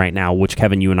national team right now, which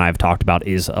Kevin, you and I have talked about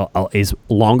is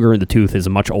longer in the tooth, is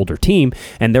a much older team,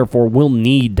 and therefore will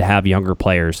need to have younger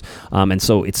players. And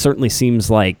so it certainly seems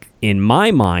like, in my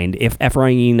mind, if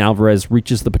Efrain Alvarez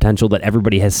reaches the potential that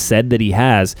everybody has said that he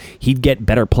has, he'd get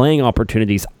better playing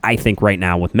opportunities, I think, right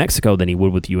now with Mexico than he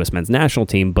would with the U.S. men's national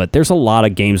team. But there's a lot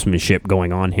of gamesmanship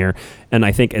going on here. And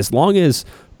I think as long as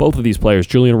both of these players,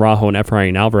 Julian Araujo and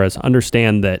Efrain Alvarez,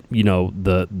 understand that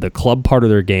the club part of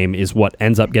their game is what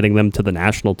ends up getting them to the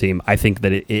national team, I think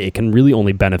that it can really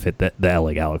only benefit the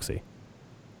LA Galaxy.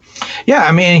 Yeah,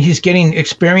 I mean, he's getting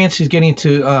experience. He's getting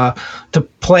to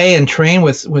play and train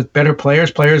with better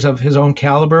players of his own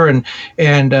caliber, and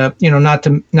not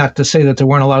to say that there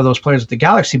weren't a lot of those players at the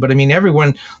Galaxy, but I mean,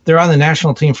 everyone, they're on the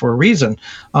national team for a reason,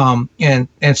 and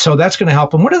so that's going to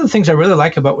help. And one of the things I really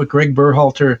like about what Greg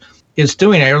Berhalter is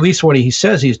doing, or at least what he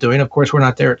says he's doing, of course we're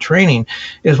not there at training,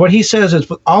 is what he says is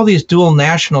with all these dual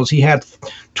nationals, he had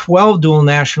 12 dual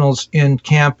nationals in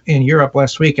camp in Europe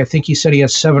last week. I think he said he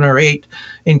has 7 or 8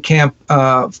 in camp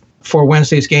for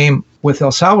Wednesday's game with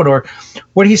El Salvador.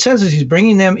 What he says is he's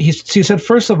bringing them, he said,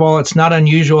 first of all, it's not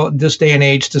unusual at this day and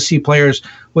age to see players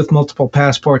with multiple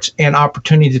passports and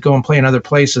opportunity to go and play in other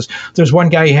places. There's one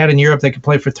guy he had in Europe that could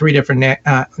play for 3 different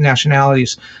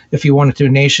nationalities if he wanted to,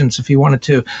 nations if he wanted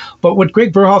to. But what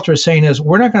Greg Berhalter is saying is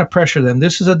we're not going to pressure them.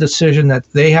 This is a decision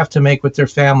that they have to make with their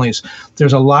families.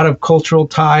 There's a lot of cultural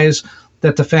ties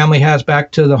that the family has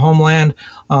back to the homeland.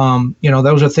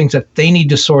 Those are things that they need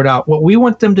to sort out. What we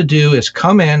want them to do is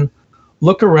come in,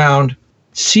 look around,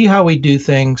 see how we do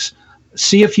things,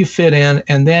 see if you fit in,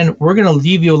 and then we're going to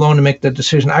leave you alone to make the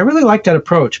decision. I really like that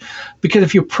approach, because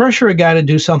if you pressure a guy to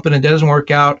do something and it doesn't work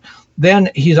out,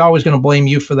 then he's always going to blame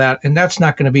you for that, and that's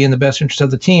not going to be in the best interest of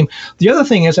the team. The other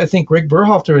thing is, I think Greg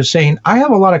Berhalter is saying, I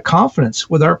have a lot of confidence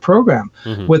with our program,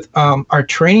 with our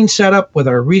training setup, with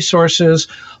our resources,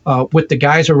 with the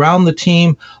guys around the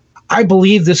team. I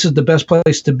believe this is the best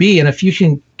place to be, and if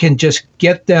you can just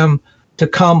get them to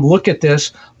come look at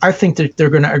this, I think that they're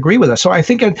going to agree with us. So I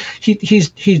think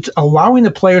he's allowing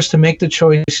the players to make the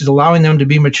choice. He's allowing them to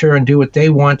be mature and do what they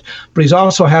want. But he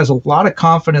also has a lot of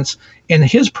confidence in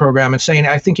his program and saying,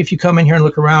 I think if you come in here and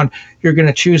look around, you're going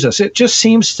to choose us. It just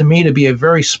seems to me to be a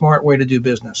very smart way to do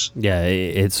business. Yeah,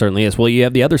 it certainly is. Well, you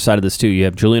have the other side of this too. You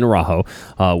have Julian Araujo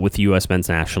with the U.S. men's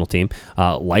national team,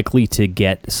 likely to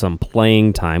get some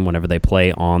playing time whenever they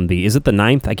play on is it the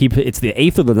 9th? It's the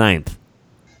 8th or the 9th?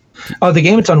 Oh, the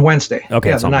game, it's on Wednesday. Okay,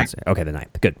 yeah, it's on Wednesday. Okay, the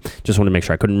 9th. Good. Just wanted to make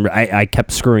sure. I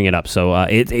kept screwing it up. So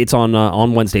it's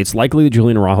on Wednesday. It's likely that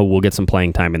Julian Araujo will get some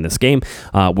playing time in this game,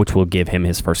 which will give him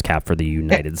his first cap for the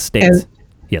United States.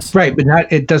 Yes. Right, but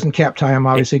it doesn't cap time,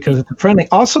 obviously, because it's friendly.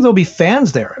 Also, there'll be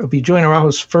fans there. It'll be Julian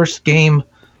Araujo's first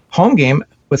home game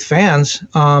with fans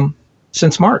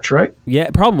since March, right? Yeah,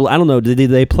 probably. I don't know. Did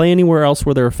they play anywhere else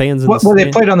where there are fans? Well, they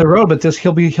played on the road, but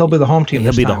he'll be the home team.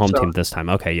 He'll be the home team this time.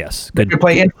 Okay, yes. Good. They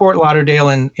play in Fort Lauderdale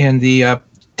in the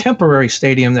temporary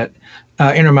stadium that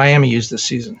Inter Miami used this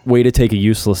season. Way to take a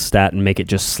useless stat and make it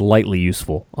just slightly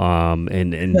useful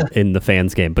in the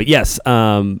fans game. But yes,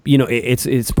 it's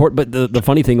important. But the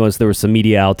funny thing was there was some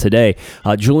media out today.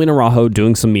 Julian Araujo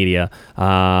doing some media.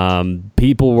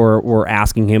 People were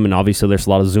asking him, and obviously there's a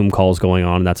lot of Zoom calls going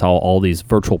on. And that's how all these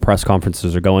virtual press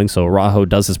conferences are going. So Araujo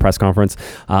does his press conference,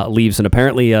 leaves, and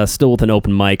apparently still with an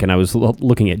open mic. And I was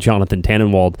looking at Jonathan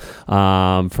Tannenwald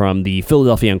from the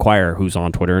Philadelphia Inquirer, who's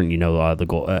on Twitter, and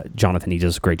Jonathan and he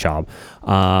does a great job.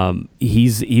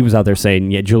 He was out there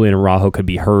saying, yeah, Julian Araujo could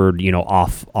be heard,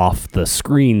 off the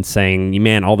screen saying,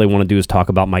 man, all they want to do is talk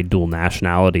about my dual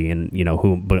nationality and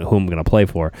who I'm going to play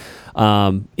for.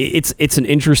 It's an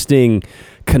interesting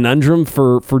conundrum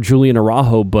for Julian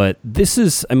Araujo, but this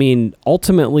is,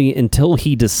 ultimately until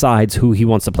he decides who he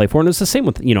wants to play for, and it's the same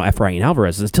with Efrain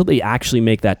Alvarez, until they actually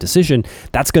make that decision,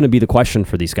 that's going to be the question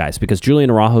for these guys, because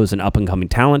Julian Araujo is an up and coming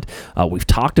talent. We've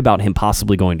talked about him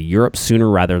possibly going to Europe sooner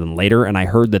rather than later, and I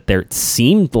heard that it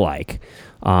seemed like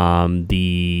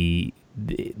the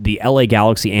LA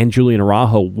Galaxy and Julian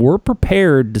Araujo were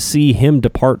prepared to see him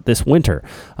depart this winter.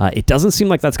 It doesn't seem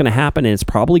like that's going to happen, and it's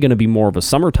probably going to be more of a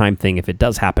summertime thing if it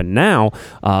does happen now.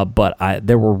 But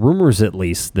there were rumors, at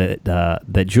least,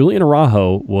 that Julian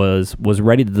Araujo was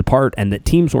ready to depart, and that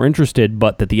teams were interested,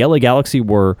 but that the LA Galaxy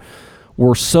were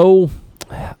so,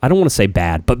 I don't want to say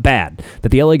bad, but bad. That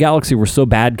the LA Galaxy were so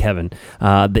bad, Kevin,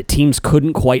 that teams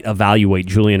couldn't quite evaluate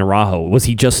Julian Araujo. Was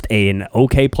he just an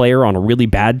okay player on a really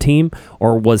bad team,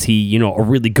 or was he, a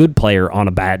really good player on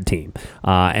a bad team?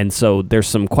 And so there's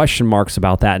some question marks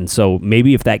about that. And so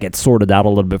maybe if that gets sorted out a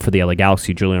little bit for the LA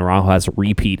Galaxy, Julian Araujo has a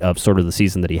repeat of sort of the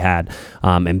season that he had,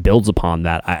 and builds upon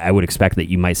that. I would expect that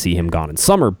you might see him gone in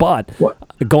summer. But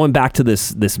going back to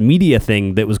this media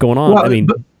thing that was going on,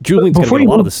 Julian's going to get a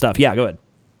lot of this stuff. Yeah, go ahead.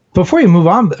 Before you move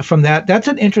on from that, that's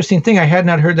an interesting thing. I had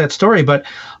not heard that story, but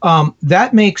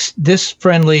that makes this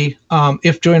friendly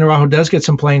if Julian Araujo does get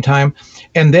some playing time.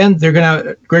 And then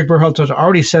Greg Berhalter has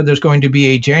already said there's going to be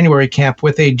a January camp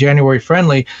with a January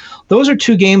friendly. Those are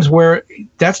two games where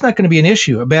that's not going to be an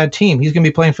issue, a bad team. He's going to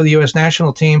be playing for the U.S.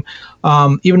 national team.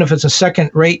 Even if it's a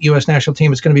second-rate U.S. national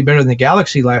team, it's going to be better than the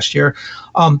Galaxy last year.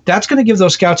 That's going to give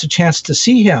those scouts a chance to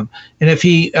see him. And if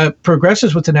he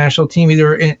progresses with the national team,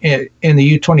 either in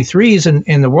the U23s and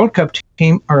in the World Cup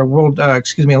team, or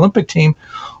Olympic team,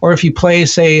 or if he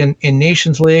plays, say, in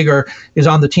Nations League or is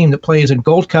on the team that plays in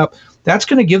Gold Cup, that's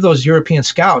going to give those European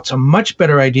scouts a much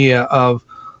better idea of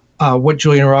what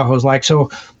Julian Araujo is like. So,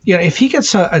 if he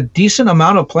gets a decent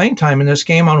amount of playing time in this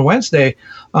game on Wednesday,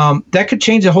 that could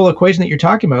change the whole equation that you're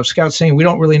talking about. Scouts saying we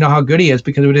don't really know how good he is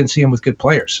because we didn't see him with good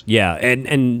players. Yeah,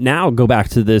 and now go back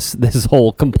to this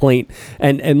whole complaint.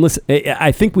 And listen,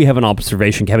 I think we have an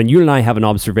observation, Kevin. You and I have an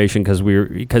observation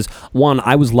because one,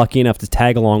 I was lucky enough to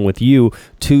tag along with you.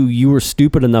 Two, you were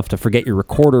stupid enough to forget your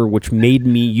recorder, which made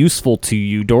me useful to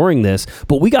you during this.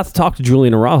 But we got to talk to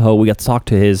Julian Araujo. We got to talk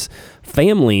to his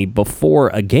family before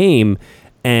a game.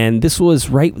 And this was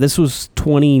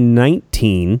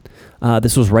 2019.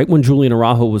 This was right when Julian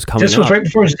Araujo was coming up. This was right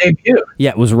before his debut. Yeah,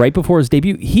 it was right before his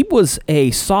debut. He was a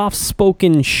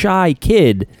soft-spoken, shy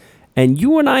kid, and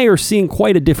you and I are seeing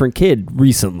quite a different kid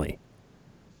recently.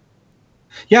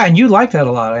 Yeah, and you like that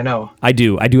a lot, I know. I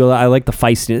do. I like the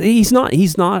feistiness. He's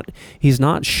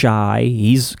not shy.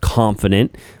 He's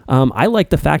confident. I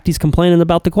like the fact he's complaining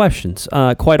about the questions.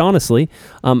 Quite honestly,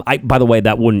 by the way,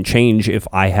 that wouldn't change if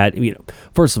I had.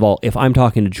 First of all, if I'm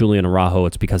talking to Julian Araujo,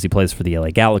 it's because he plays for the LA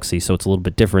Galaxy, so it's a little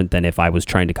bit different than if I was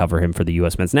trying to cover him for the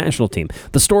U.S. men's national team.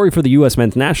 The story for the U.S.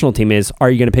 men's national team is: are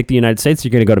you going to pick the United States? Or are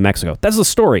you going to go to Mexico? That's the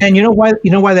story. And you know why?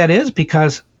 You know why that is?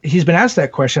 Because he's been asked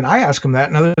that question. I asked him that,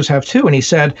 and others have too. And he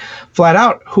said, flat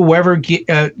out, whoever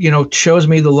shows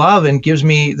me the love and gives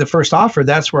me the first offer,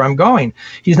 that's where I'm going.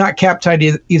 He's not cap tied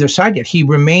to either side yet. He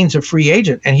remains a free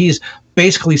agent, and he's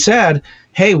basically said,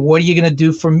 hey, what are you going to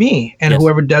do for me? And yes,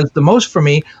 whoever does the most for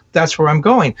me, that's where I'm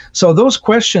going. So those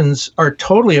questions are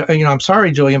totally, I'm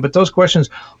sorry, Julian, but those questions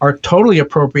are totally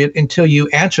appropriate until you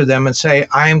answer them and say,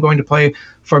 I am going to play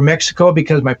for Mexico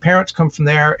because my parents come from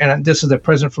there, and this is the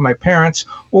present for my parents.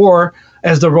 Or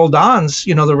as the Roldans,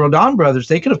 the Roldan brothers,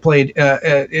 they could have played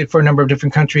for a number of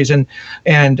different countries, and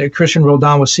Christian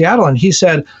Roldan was Seattle, and he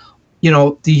said,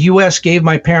 the U.S. gave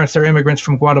my parents, they're immigrants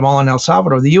from Guatemala and El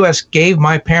Salvador. The U.S. gave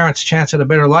my parents a chance at a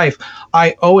better life.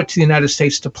 I owe it to the United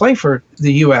States to play for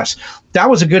the U.S. That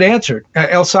was a good answer.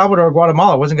 El Salvador or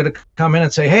Guatemala wasn't going to come in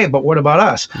and say, hey, but what about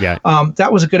us? Yeah.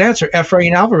 That was a good answer.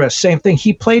 Efrain Alvarez, same thing.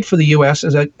 He played for the U.S.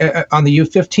 on the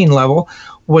U15 level,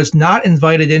 was not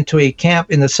invited into a camp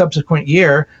in the subsequent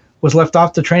year, was left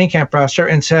off the training camp roster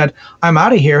and said, I'm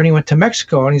out of here. And he went to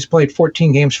Mexico, and he's played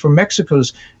 14 games for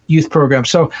Mexico's youth program.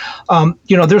 So,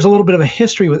 there's a little bit of a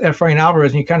history with Efrain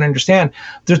Alvarez, and you kind of understand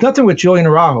there's nothing with Julian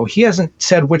Araujo. He hasn't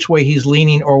said which way he's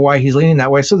leaning or why he's leaning that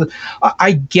way. So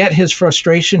I get his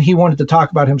frustration. He wanted to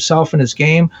talk about himself and his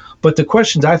game, but the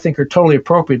questions I think are totally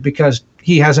appropriate because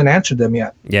he hasn't answered them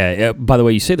yet. Yeah. By the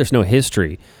way, you say there's no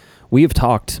history. we have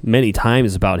talked many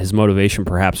times about his motivation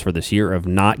perhaps for this year of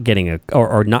not getting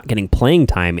or not getting playing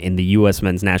time in the U.S.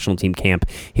 men's national team camp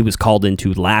he was called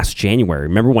into last January.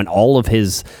 Remember when all of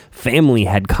his family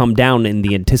had come down in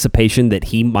the anticipation that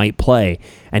he might play,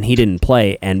 and he didn't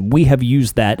play, and we have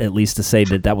used that at least to say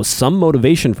that that was some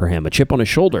motivation for him, a chip on his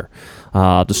shoulder,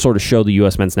 to sort of show the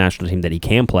U.S. men's national team that he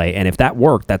can play. And if that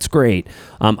worked, that's great.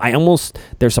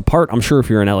 There's a part, I'm sure if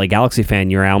you're an LA Galaxy fan,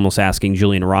 you're almost asking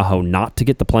Julian Araujo not to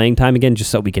get the playing time again,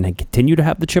 just so we can continue to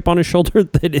have the chip on his shoulder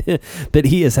that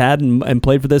he has had and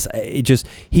played for this.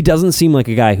 He doesn't seem like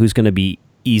a guy who's going to be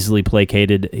easily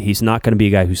placated. He's not going to be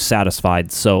a guy who's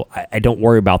satisfied, so I don't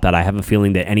worry about that. I have a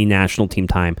feeling that any national team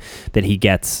time that he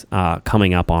gets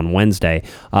coming up on Wednesday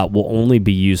will only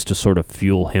be used to sort of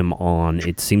fuel him on.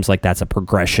 It seems like that's a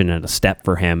progression and a step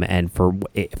for him, and for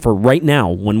right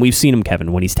now, when we've seen him,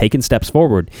 Kevin, when he's taken steps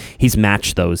forward, he's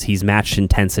matched those. He's matched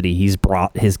intensity. He's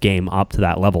brought his game up to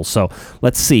that level. So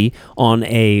let's see on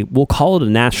we'll call it a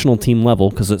national team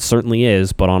level, because it certainly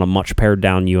is, but on a much pared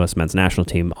down U.S. men's national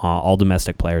team, all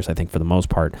domestic players, I think, for the most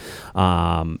part,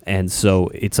 and so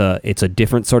it's a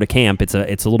different sort of camp. It's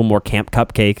a little more camp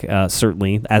cupcake,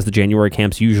 certainly, as the January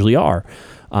camps usually are,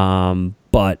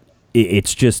 but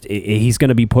it's just he's going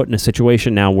to be put in a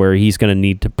situation now where he's going to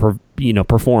need to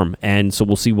perform, and so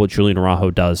we'll see what Julian Araujo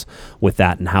does with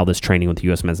that and how this training with the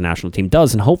U.S. men's national team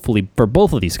does. And hopefully for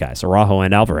both of these guys, Araujo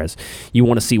and Alvarez, you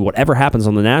want to see whatever happens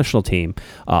on the national team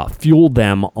fuel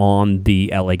them on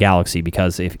the LA Galaxy,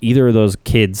 because if either of those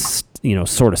kids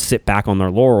sort of sit back on their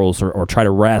laurels or try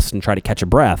to rest and try to catch a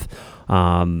breath,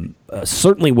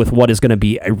 certainly with what is going to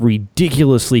be a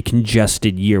ridiculously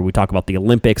congested year. We talk about the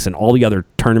Olympics and all the other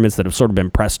tournaments that have sort of been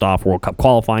pressed off, World Cup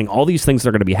qualifying, all these things that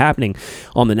are going to be happening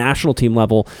on the national team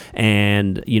level,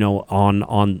 and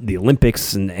on the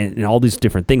Olympics and all these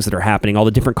different things that are happening, all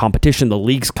the different competition, the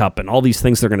Leagues Cup, and all these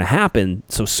things that are going to happen.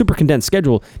 So super condensed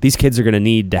schedule, these kids are going to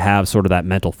need to have sort of that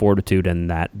mental fortitude and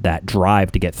that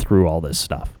drive to get through all this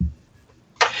stuff.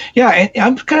 Yeah, and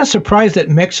I'm kind of surprised that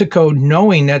Mexico,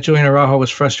 knowing that Julian Araujo was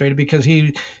frustrated because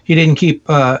he didn't keep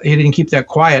that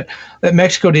quiet, that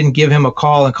Mexico didn't give him a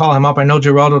call and call him up. I know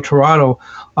Geraldo Torrado,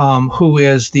 who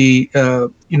is the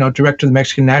director of the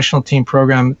Mexican national team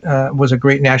program, was a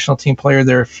great national team player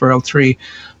there for L3.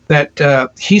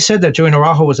 That he said that Julian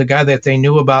Araujo was a guy that they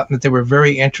knew about and that they were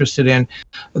very interested in.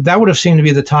 That would have seemed to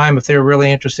be the time if they were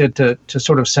really interested to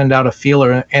sort of send out a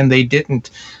feeler, and they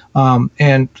didn't.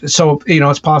 And so,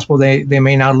 it's possible they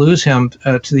may now lose him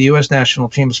to the U.S. national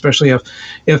team, especially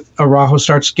if Araujo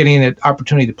starts getting an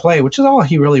opportunity to play, which is all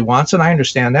he really wants, and I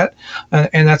understand that,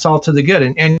 and that's all to the good.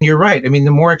 And you're right. I mean,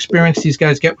 the more experience these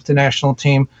guys get with the national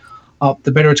team,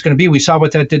 the better it's going to be. We saw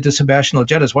what that did to Sebastian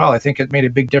Lletget as well. I think it made a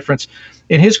big difference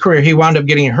in his career. He wound up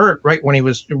getting hurt right when he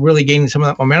was really gaining some of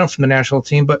that momentum from the national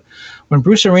team. But when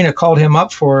Bruce Arena called him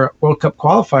up for World Cup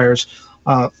qualifiers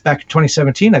back in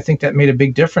 2017, I think that made a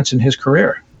big difference in his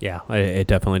career. Yeah, it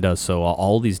definitely does. So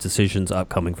all these decisions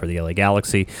upcoming for the LA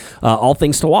Galaxy, all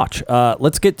things to watch.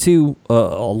 Let's get to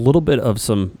a little bit of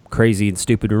some crazy and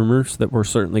stupid rumors that we're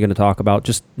certainly going to talk about,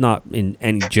 just not in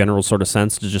any general sort of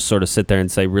sense, to just sort of sit there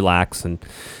and say relax and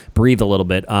breathe a little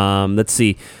bit. Let's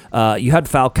see. You had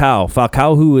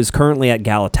Falcao, who is currently at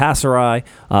Galatasaray,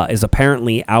 is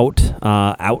apparently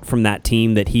out from that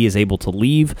team, that he is able to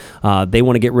leave. They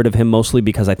want to get rid of him mostly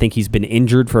because I think he's been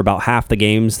injured for about half the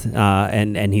games,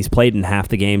 and he's played in half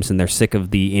the games, and they're sick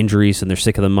of the injuries, and they're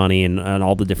sick of the money and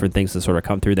all the different things that sort of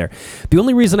come through there. The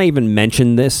only reason I even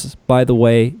mention this, by the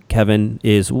way, Kevin,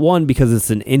 is one, because it's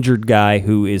an injured guy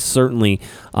who is certainly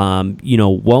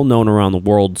well known around the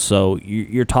world. So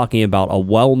you're talking about a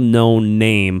well-known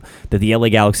name that the LA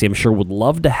Galaxy, I'm sure, would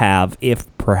love to have if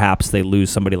perhaps they lose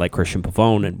somebody like Christian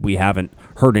Pavón, and we haven't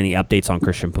heard any updates on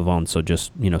Christian Pavón, so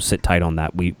just sit tight on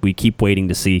that. We keep waiting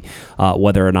to see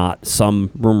whether or not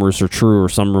some rumors are true or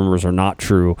some rumors are not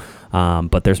true.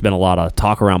 But there's been a lot of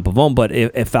talk around Pavón. But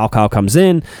if Falcao comes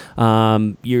in,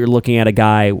 you're looking at a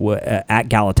guy at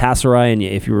Galatasaray, and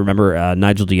if you remember,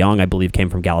 Nigel de Jong, I believe, came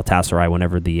from Galatasaray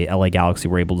whenever the LA Galaxy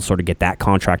were able to sort of get that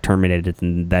contract terminated,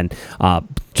 and then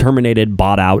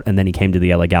bought out, and then he came to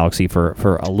the LA Galaxy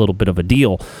for a little bit of a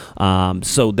deal.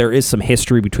 So there is some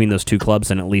history between those two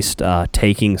clubs, and at least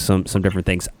taking some different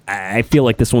things. I feel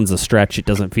like this one's a stretch. It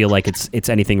doesn't feel like it's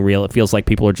anything real. It feels like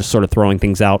people are just sort of throwing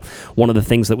things out. One of the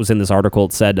things that was in this article,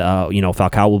 it said,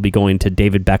 Falcao will be going to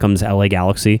David Beckham's LA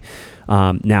Galaxy.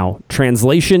 Now,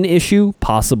 translation issue,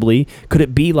 possibly. Could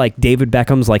it be like David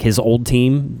Beckham's, like his old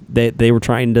team that they were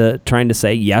trying to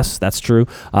say? Yes, that's true.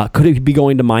 Could it be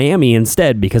going to Miami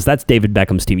instead because that's David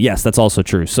Beckham's team? Yes, that's also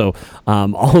true. So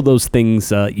all of those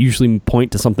things usually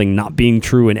point to something not being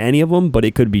true in any of them, but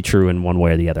it could be true in one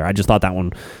way or the other. I just thought that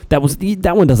one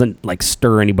doesn't like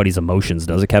stir anybody's emotions,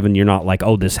 does it, Kevin? You're not like,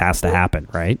 oh, this has to happen,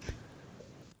 right?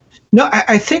 No,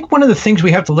 I think one of the things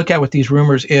we have to look at with these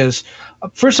rumors is,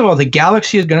 first of all, the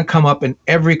Galaxy is going to come up in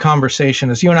every conversation.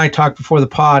 As you and I talked before the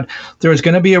pod, there is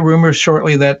going to be a rumor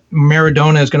shortly that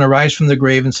Maradona is going to rise from the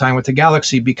grave and sign with the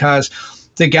Galaxy because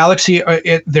the Galaxy,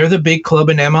 they're the big club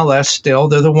in MLS still.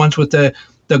 They're the ones with the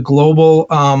global,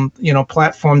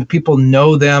 platform. The people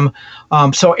know them.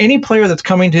 So any player that's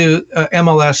coming to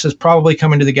MLS is probably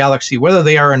coming to the Galaxy, whether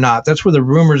they are or not. That's where the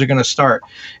rumors are going to start.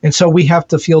 And so we have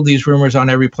to field these rumors on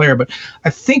every player. But I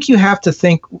think you have to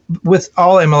think with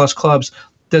all MLS clubs,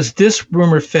 does this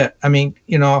rumor fit? I mean,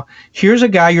 here's a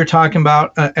guy you're talking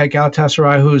about at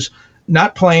Galatasaray who's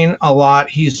not playing a lot.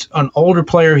 He's an older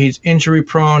player. He's injury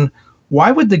prone. Why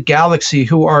would the Galaxy,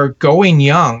 who are going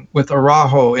young with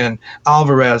Araujo and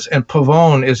Alvarez, and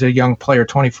Pavone is a young player,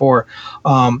 24.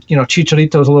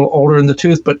 Chicharito is a little older in the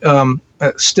tooth, but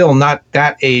still not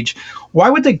that age. Why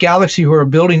would the Galaxy, who are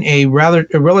building a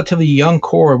relatively young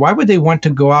core, why would they want to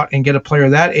go out and get a player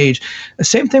that age? The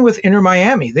same thing with Inter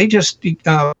Miami. They just,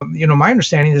 my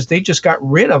understanding is they just got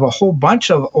rid of a whole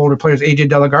bunch of older players, AJ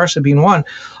De La Garza being one.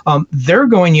 They're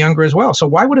going younger as well. So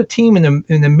why would a team in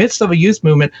the midst of a youth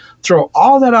movement throw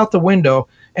all that out the window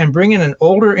and bring in an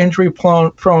older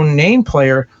injury-prone name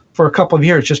player for a couple of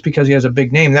years just because he has a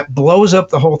big name? That blows up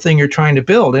the whole thing you're trying to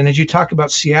build. And as you talk about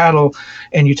Seattle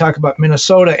and you talk about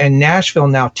Minnesota and Nashville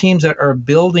now, teams that are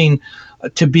building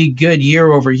to be good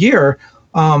year over year,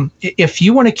 if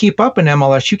you want to keep up in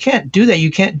MLS, you can't do that. You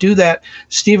can't do that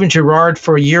Steven Gerrard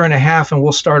for a year and a half and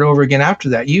we'll start over again after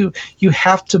that. You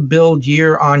have to build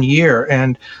year on year.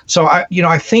 And so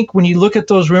I think when you look at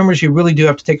those rumors, you really do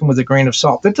have to take them with a grain of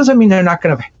salt. That doesn't mean they're not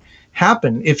going to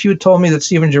happen. If you had told me that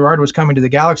Steven Gerrard was coming to the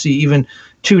Galaxy even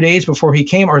 2 days before he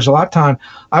came, or Zlatan,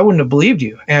 I wouldn't have believed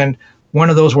you. And one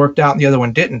of those worked out and the other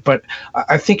one didn't. But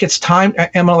I think it's time.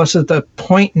 MLS is at the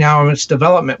point now of its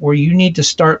development where you need to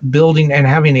start building and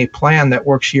having a plan that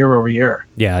works year over year.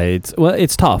 Yeah,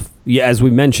 it's tough. Yeah, as we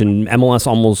mentioned, MLS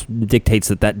almost dictates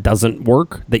that doesn't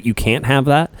work, that you can't have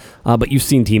that. But you've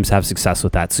seen teams have success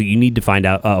with that. So you need to find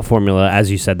out a formula,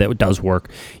 as you said, that does work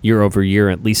year over year,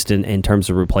 at least in terms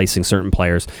of replacing certain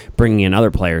players, bringing in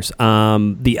other players.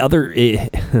 The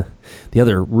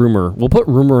other rumor, we'll put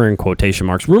rumor in quotation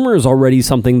marks. Rumor is already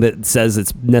something that says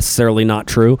it's necessarily not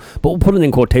true, but we'll put it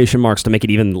in quotation marks to make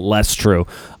it even less true.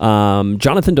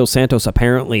 Jonathan Dos Santos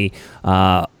apparently,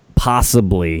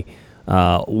 possibly,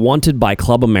 wanted by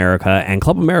Club America, and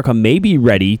Club America may be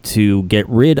ready to get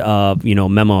rid of,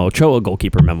 Memo Ochoa,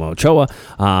 goalkeeper Memo Ochoa,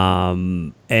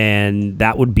 and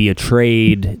that would be a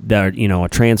trade, that a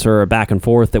transfer back and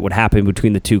forth that would happen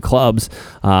between the two clubs,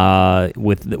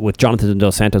 with Jonathan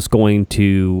Dos Santos going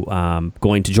to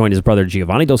join his brother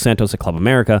Giovanni Dos Santos at Club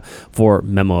America for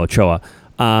Memo Ochoa.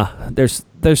 There's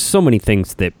so many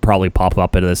things that probably pop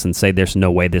up into this and say there's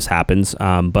no way this happens,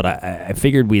 but I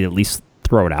figured we'd at least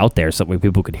throw it out there so that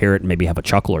people could hear it and maybe have a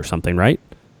chuckle or something, right?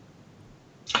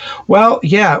 Well,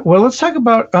 yeah. Well, let's talk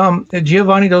about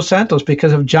Giovanni Dos Santos,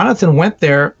 because if Jonathan went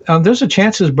there, there's a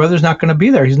chance his brother's not going to be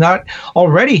there. He's not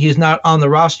on the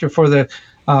roster for the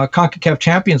CONCACAF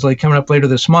Champions League coming up later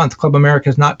this month. Club America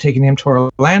is not taking him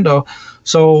to Orlando.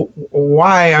 So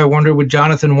why, I wonder, would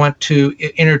Jonathan want to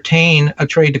entertain a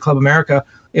trade to Club America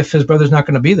if his brother's not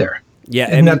going to be there?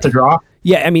 Yeah, Isn't that the draw?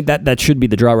 Yeah, I mean, that should be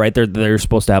the draw, right? They're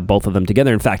supposed to have both of them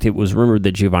together. In fact, it was rumored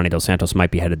that Giovanni Dos Santos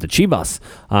might be headed to Chivas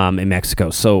in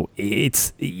Mexico. So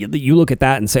you look at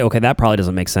that and say, okay, that probably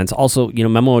doesn't make sense. Also,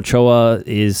 Memo Ochoa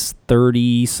is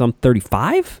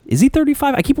 35? Is he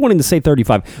 35? I keep wanting to say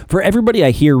 35. For everybody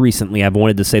I hear recently, I've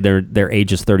wanted to say their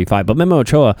age is 35. But Memo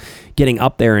Ochoa getting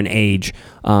up there in age.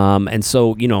 And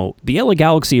so, the LA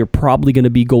Galaxy are probably going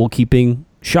to be goalkeeping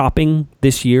shopping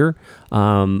this year.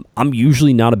 I'm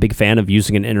usually not a big fan of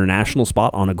using an international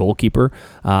spot on a goalkeeper,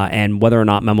 and whether or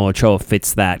not Memo Ochoa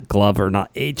fits that glove or not,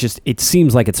 it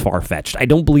seems like it's far-fetched. I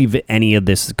don't believe any of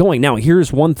this is going. Now,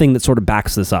 here's one thing that sort of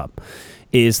backs this up,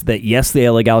 is that yes, the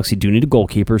LA Galaxy do need a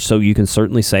goalkeeper, so you can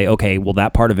certainly say, okay, well,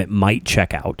 that part of it might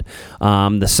check out.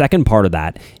 The second part of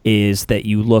that is that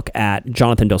you look at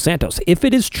Jonathan Dos Santos. If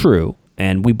it is true,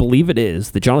 and we believe it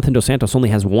is, that Jonathan Dos Santos only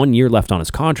has 1 year left on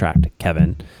his contract,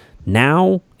 Kevin,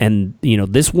 Now and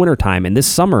this wintertime and this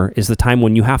summer is the time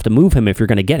when you have to move him if you're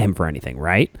going to get him for anything,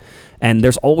 right? And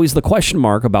there's always the question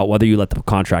mark about whether you let the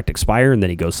contract expire and then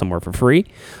he goes somewhere for free.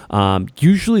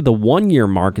 Usually the 1 year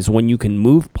mark is when you can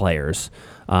move players.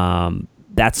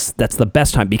 That's the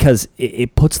best time because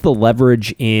it puts the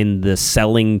leverage in the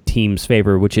selling team's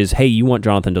favor, which is, hey, you want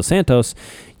Jonathan Dos Santos?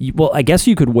 Well, I guess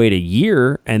you could wait a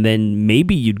year and then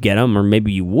maybe you'd get him, or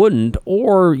maybe you wouldn't,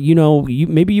 or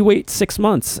maybe you wait 6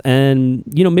 months and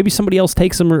maybe somebody else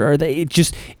takes him,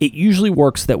 it usually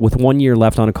works that with 1 year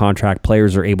left on a contract,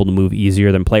 players are able to move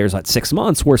easier than players at 6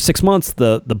 months. Where 6 months,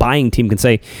 the buying team can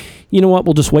say, you know what,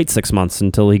 we'll just wait 6 months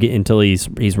until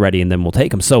he's ready, and then we'll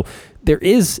take him. So there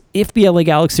is, if the LA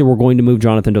Galaxy were going to move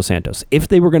Jonathan Dos Santos, if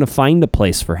they were going to find a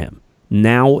place for him,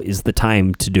 now is the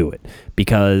time to do it.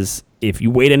 Because if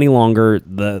you wait any longer,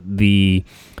 the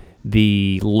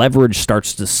leverage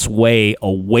starts to sway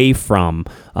away from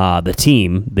the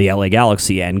team, the LA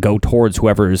Galaxy, and go towards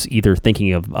whoever is either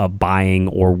thinking of buying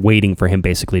or waiting for him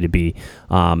basically to be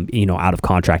out of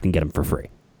contract and get him for free.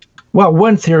 Well,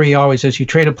 one theory always is you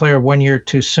trade a player 1 year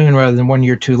too soon rather than 1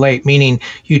 year too late, meaning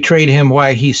you trade him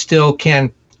while he still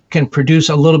can produce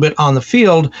a little bit on the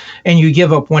field, and you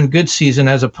give up one good season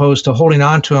as opposed to holding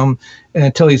on to him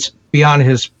until he's beyond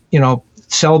his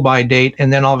sell by date,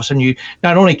 and then all of a sudden you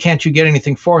not only can't you get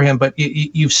anything for him, but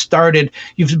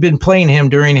you've been playing him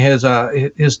during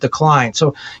his decline.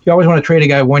 So you always want to trade a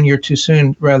guy 1 year too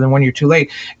soon rather than 1 year too late.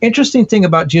 Interesting thing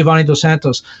about Giovanni Dos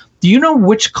Santos. Do you know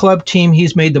which club team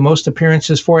he's made the most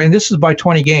appearances for? And this is by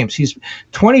 20 games. He's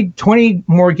 20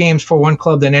 more games for one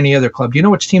club than any other club. Do you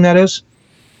know which team that is?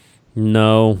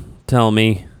 No, tell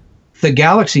me. The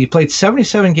Galaxy. He played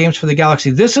 77 games for the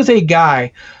Galaxy. This is a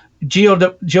guy,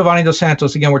 Giovanni Dos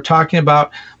Santos. Again, we're talking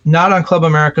about not on Club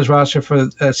America's roster for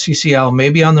CCL,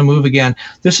 maybe on the move again.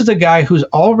 This is a guy who's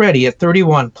already at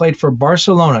 31 played for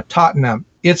Barcelona, Tottenham,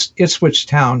 Ipswich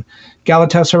Town,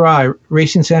 Galatasaray,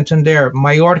 Racing Santander,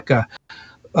 Mallorca,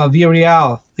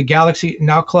 Villarreal, the Galaxy,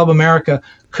 now Club America,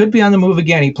 could be on the move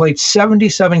again. He played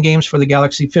 77 games for the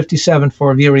Galaxy, 57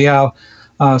 for Villarreal.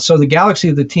 So the Galaxy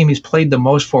is the team he's played the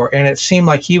most for, and it seemed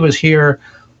like he was here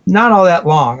not all that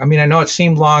long. I mean, I know it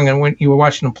seemed long and when you were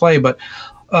watching him play, but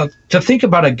to think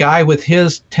about a guy with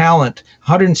his talent,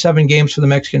 107 games for the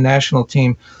Mexican national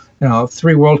team,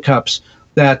 3 World Cups,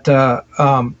 that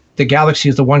the Galaxy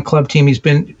is the one club team he's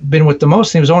been with the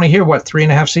most. He was only here,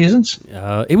 3.5 seasons?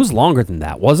 It was longer than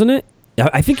that, wasn't it?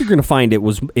 I think you're going to find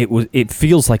it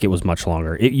feels like it was much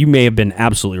longer. You may have been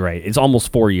absolutely right. It's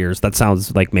almost 4 years. That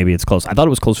sounds like maybe it's close. I thought it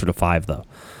was closer to 5, though.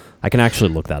 I can actually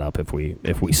look that up if we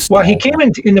stall. Well, he came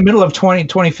in the middle of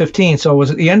 2015, so it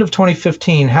was at the end of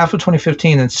 2015, half of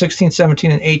 2015, and 16,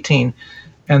 17, and 18.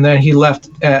 And then he left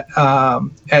at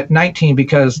 19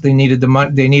 because they needed the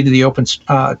money. They needed the open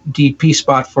DP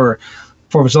spot for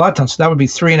Zlatan. So that would be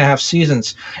 3.5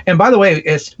 seasons. And by the way,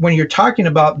 when you're talking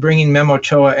about bringing Memo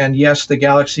Ochoa, and yes, the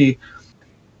Galaxy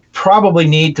probably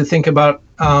need to think about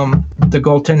the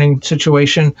goaltending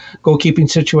situation, goalkeeping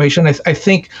situation. I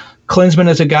think Klinsmann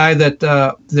is a guy that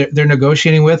they're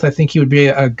negotiating with. I think he would be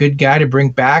a good guy to bring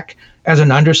back as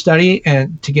an understudy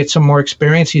and to get some more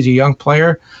experience. He's a young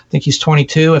player. I think he's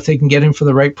 22 if they can get him for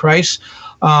the right price.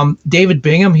 David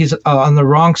Bingham, he's on the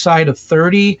wrong side of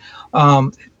 30.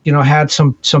 Had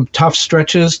some tough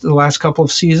stretches the last couple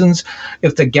of seasons.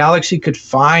 If the Galaxy could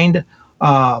find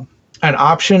an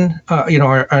option,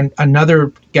 or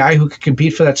another guy who could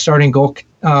compete for that starting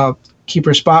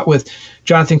goalkeeper spot with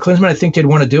Jonathan Klinsmann, I think they'd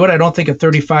want to do it. I don't think a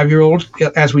 35-year-old,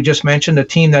 as we just mentioned, a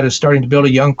team that is starting to build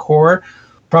a young core,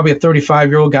 probably a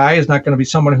 35-year-old guy is not going to be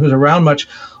someone who's around much.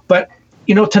 But,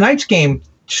 tonight's game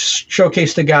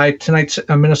showcased a guy, tonight's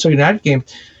Minnesota United game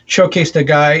showcased a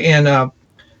guy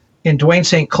in Dwayne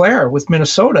St. Clair with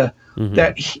Minnesota,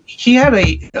 that he had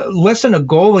a less than a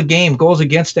goal a game, goals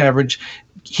against average.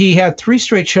 He had 3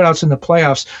 straight shutouts in the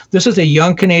playoffs. This is a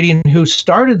young Canadian who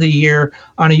started the year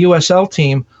on a USL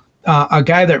team, a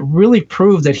guy that really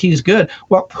proved that he's good.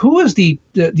 Well, who is the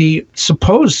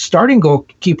supposed starting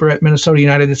goalkeeper at Minnesota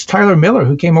United? It's Tyler Miller,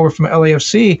 who came over from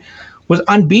LAFC, was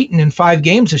unbeaten in 5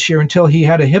 games this year until he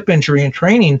had a hip injury in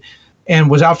training and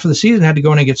was out for the season, had to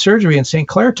go in and get surgery, and St.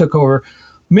 Clair took over.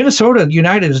 Minnesota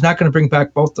United is not going to bring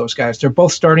back both those guys. They're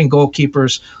both starting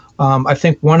goalkeepers. I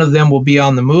think one of them will be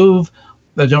on the move.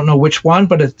 I don't know which one,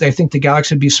 but I think the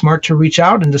Galaxy would be smart to reach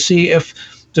out and to see if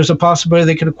there's a possibility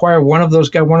they could acquire one of those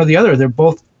guys, one or the other. They're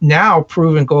both now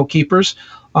proven goalkeepers,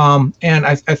 and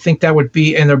I think that would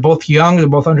be, and they're both young, they're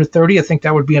both under 30. I think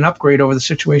that would be an upgrade over the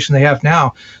situation they have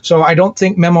now. So I don't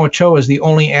think Memo Ochoa is the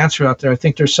only answer out there. I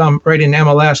think there's some right in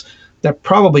MLS that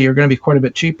probably are going to be quite a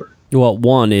bit cheaper. Well,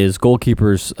 one is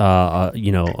goalkeepers,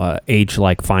 age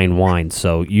like fine wine.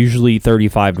 So usually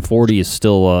 35 to 40 is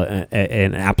still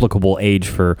an applicable age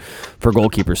for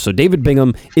goalkeepers. So David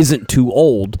Bingham isn't too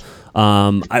old.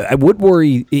 I would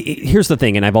worry. Here's the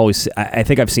thing, and I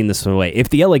think I've seen this in a way. If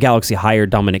the LA Galaxy hired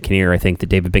Dominic Kinnear, I think that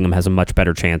David Bingham has a much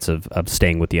better chance of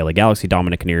staying with the LA Galaxy.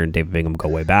 Dominic Kinnear and David Bingham go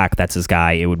way back. That's his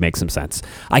guy. It would make some sense.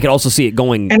 I could also see it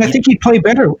going. And I think he'd play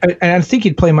better. And I think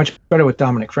he'd play much better with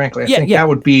Dominic, frankly. I think that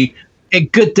would be a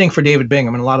good thing for David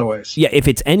Bingham in a lot of ways. Yeah, if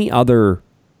it's any other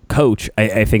coach,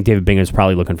 I think David Bingham is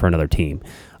probably looking for another team.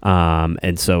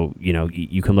 And so,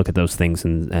 you can look at those things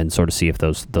and sort of see if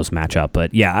those match up.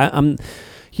 But yeah,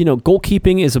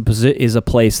 goalkeeping is a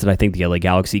place that I think the LA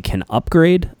Galaxy can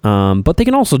upgrade, but they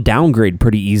can also downgrade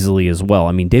pretty easily as well.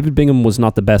 I mean, David Bingham was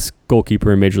not the best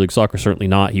goalkeeper in Major League Soccer, certainly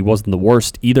not. He wasn't the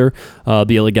worst either.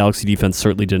 The LA Galaxy defense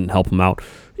certainly didn't help him out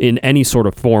in any sort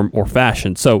of form or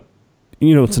fashion. So,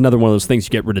 it's another one of those things.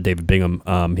 You get rid of David Bingham,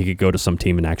 he could go to some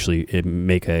team and actually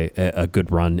make a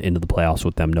good run into the playoffs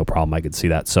with them. No problem. I could see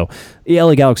that. So the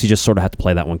LA Galaxy just sort of have to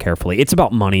play that one carefully. It's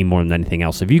about money more than anything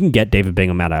else. If you can get David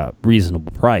Bingham at a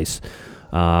reasonable price,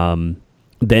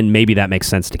 then maybe that makes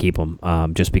sense to keep him,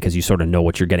 just because you sort of know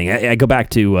what you're getting. I go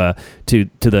back to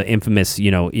the infamous,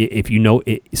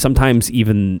 if sometimes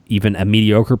even a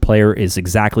mediocre player is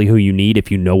exactly who you need if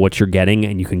you know what you're getting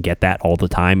and you can get that all the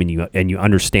time and you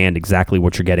understand exactly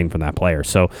what you're getting from that player.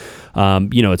 So,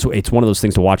 it's one of those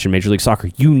things to watch in Major League Soccer.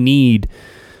 You need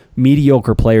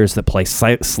mediocre players that play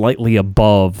slightly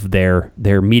above their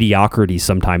mediocrity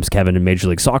sometimes, Kevin, in Major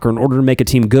League Soccer in order to make a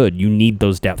team good. You need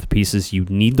those depth pieces. You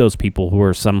need those people who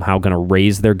are somehow going to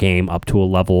raise their game up to a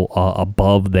level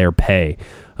above their pay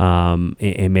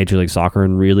in Major League Soccer,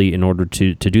 and really in order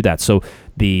to do that. So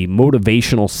the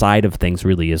motivational side of things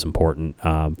really is important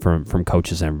from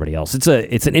coaches and everybody else. It's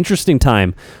an interesting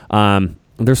time.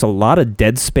 There's a lot of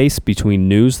dead space between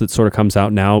news that sort of comes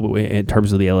out now in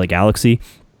terms of the LA Galaxy.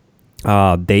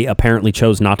 They apparently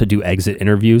chose not to do exit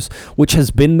interviews, which has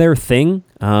been their thing.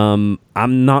 I'm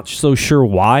not so sure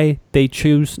why they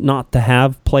choose not to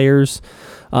have players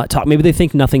talk. Maybe they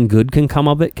think nothing good can come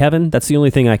of it, Kevin. That's the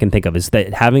only thing I can think of, is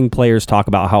that having players talk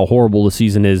about how horrible the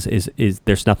season is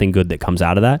there's nothing good that comes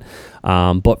out of that.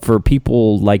 But for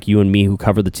people like you and me who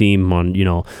cover the team on,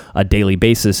 a daily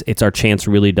basis, it's our chance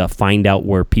really to find out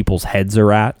where people's heads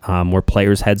are at, where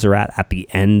players' heads are at the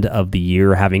end of the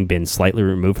year, having been slightly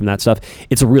removed from that stuff.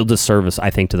 It's a real disservice, I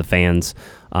think, to the fans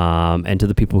and to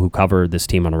the people who cover this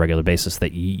team on a regular basis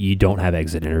that you don't have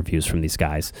exit interviews from these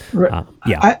guys.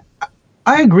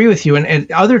 I agree with you.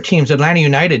 And other teams, Atlanta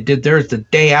United did theirs the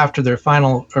day after their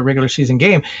final regular season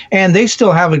game, and they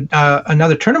still have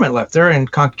another tournament left. They're in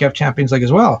CONCACAF Champions League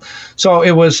as well. So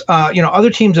it was, other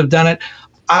teams have done it.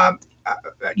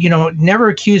 Never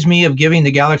accuse me of giving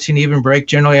the Galaxy an even break.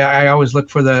 Generally, I always look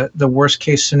for the worst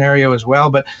case scenario as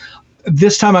well. But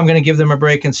this time I'm going to give them a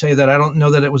break and say that I don't know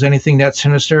that it was anything that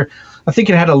sinister. I think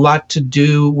it had a lot to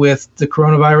do with the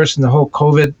coronavirus and the whole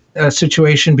COVID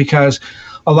situation, because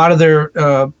a lot of their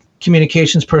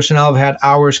communications personnel have had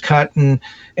hours cut, and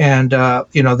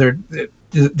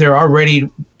they're already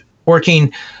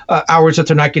working hours that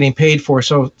they're not getting paid for.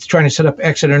 So trying to set up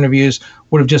exit interviews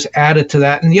would have just added to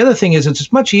that. And the other thing is,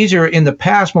 it's much easier in the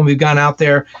past when we've gone out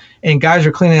there and guys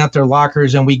are cleaning out their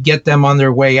lockers and we get them on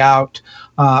their way out.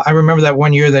 I remember that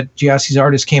one year that Giassi's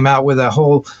Artist came out with a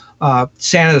whole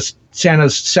Santa's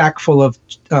sack full of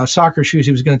soccer shoes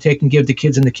he was going to take and give to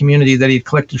kids in the community that he'd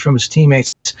collected from his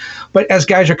teammates. But as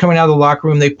guys are coming out of the locker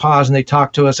room, they pause and they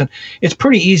talk to us, and it's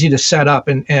pretty easy to set up,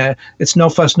 and it's no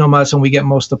fuss, no muss, and we get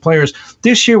most of the players.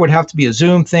 This year would have to be a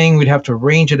Zoom thing. We'd have to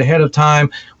arrange it ahead of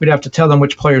time. We'd have to tell them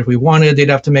which players we wanted. They'd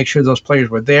have to make sure those players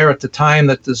were there at the time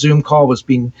that the Zoom call was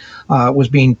being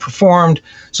performed.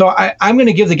 So I'm going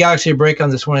to give the Galaxy a break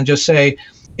on this one and just say,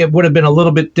 it would have been a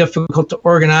little bit difficult to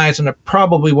organize, and it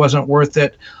probably wasn't worth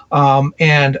it.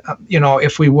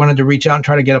 If we wanted to reach out and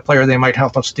try to get a player, they might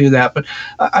help us do that. But,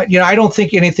 I don't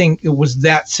think anything was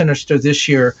that sinister this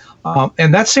year.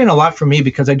 And that's saying a lot for me,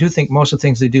 because I do think most of the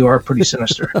things they do are pretty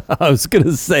sinister. I was going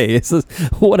to say,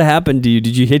 what happened to you?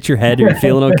 Did you hit your head? Are you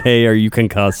feeling okay? Are you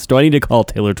concussed? Do I need to call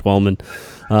Taylor Twellman?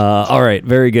 All right,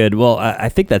 very good. Well, I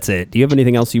think that's it. Do you have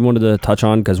anything else you wanted to touch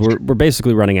on? Because we're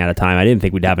basically running out of time. I didn't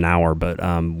think we'd have an hour, but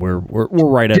we're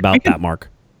right about that mark.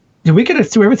 Did we get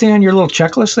through everything on your little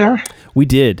checklist there? We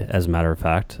did, as a matter of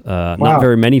fact. Wow. Not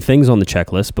very many things on the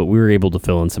checklist, but we were able to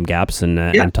fill in some gaps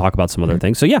and talk about some other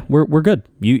things. So yeah, we're good.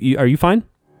 You are you fine?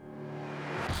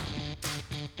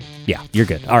 Yeah, you're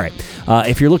good. All right.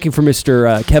 If you're looking for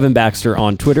Mr. Kevin Baxter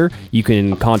on Twitter, you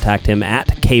can contact him at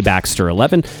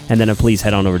kbaxter11, and then please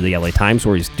head on over to the LA Times,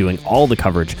 where he's doing all the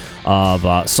coverage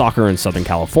of soccer in Southern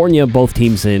California, both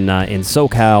teams in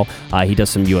SoCal. He does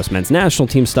some U.S. men's national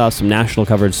team stuff, some national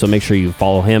coverage, so make sure you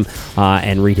follow him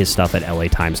and read his stuff at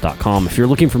latimes.com. If you're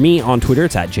looking for me on Twitter,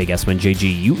 it's at jguesman,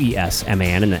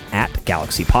 JGUESMAN, and at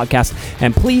Galaxy Podcast.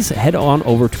 And please head on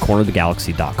over to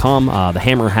cornerofthegalaxy.com. The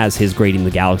Hammer has his Grading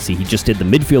the Galaxy. He just did the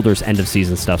midfielders end of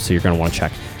season stuff, so you're going to want to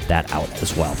check that out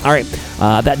as well. All right,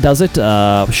 that does it.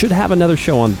 Should have another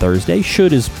show on Thursday.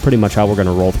 Should is pretty much how we're going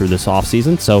to roll through this off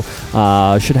season. So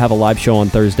should have a live show on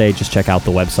Thursday. Just check out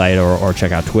the website or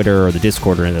check out Twitter or the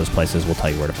Discord or any of those places. We'll tell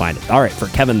you where to find it. All right, for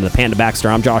Kevin the Panda Baxter,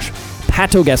 I'm Josh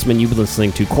Pato Guessman. You've been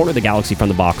listening to Corner of the Galaxy from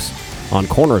the Box on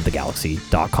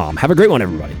cornerofthegalaxy.com. Have a great one,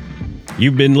 everybody.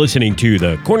 You've been listening to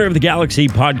the Corner of the Galaxy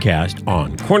podcast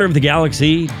on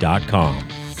cornerofthegalaxy.com.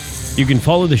 You can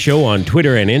follow the show on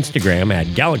Twitter and Instagram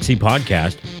at Galaxy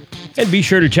Podcast, and be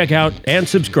sure to check out and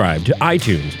subscribe to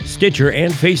iTunes, Stitcher,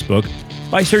 and Facebook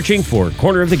by searching for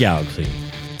Corner of the Galaxy.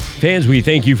 Fans, we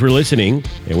thank you for listening,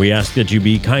 and we ask that you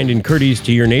be kind and courteous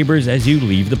to your neighbors as you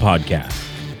leave the podcast.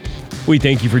 We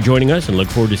thank you for joining us and look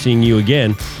forward to seeing you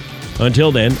again.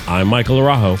 Until then, I'm Michael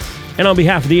Araujo, and on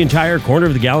behalf of the entire Corner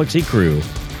of the Galaxy crew,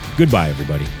 goodbye,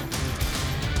 everybody.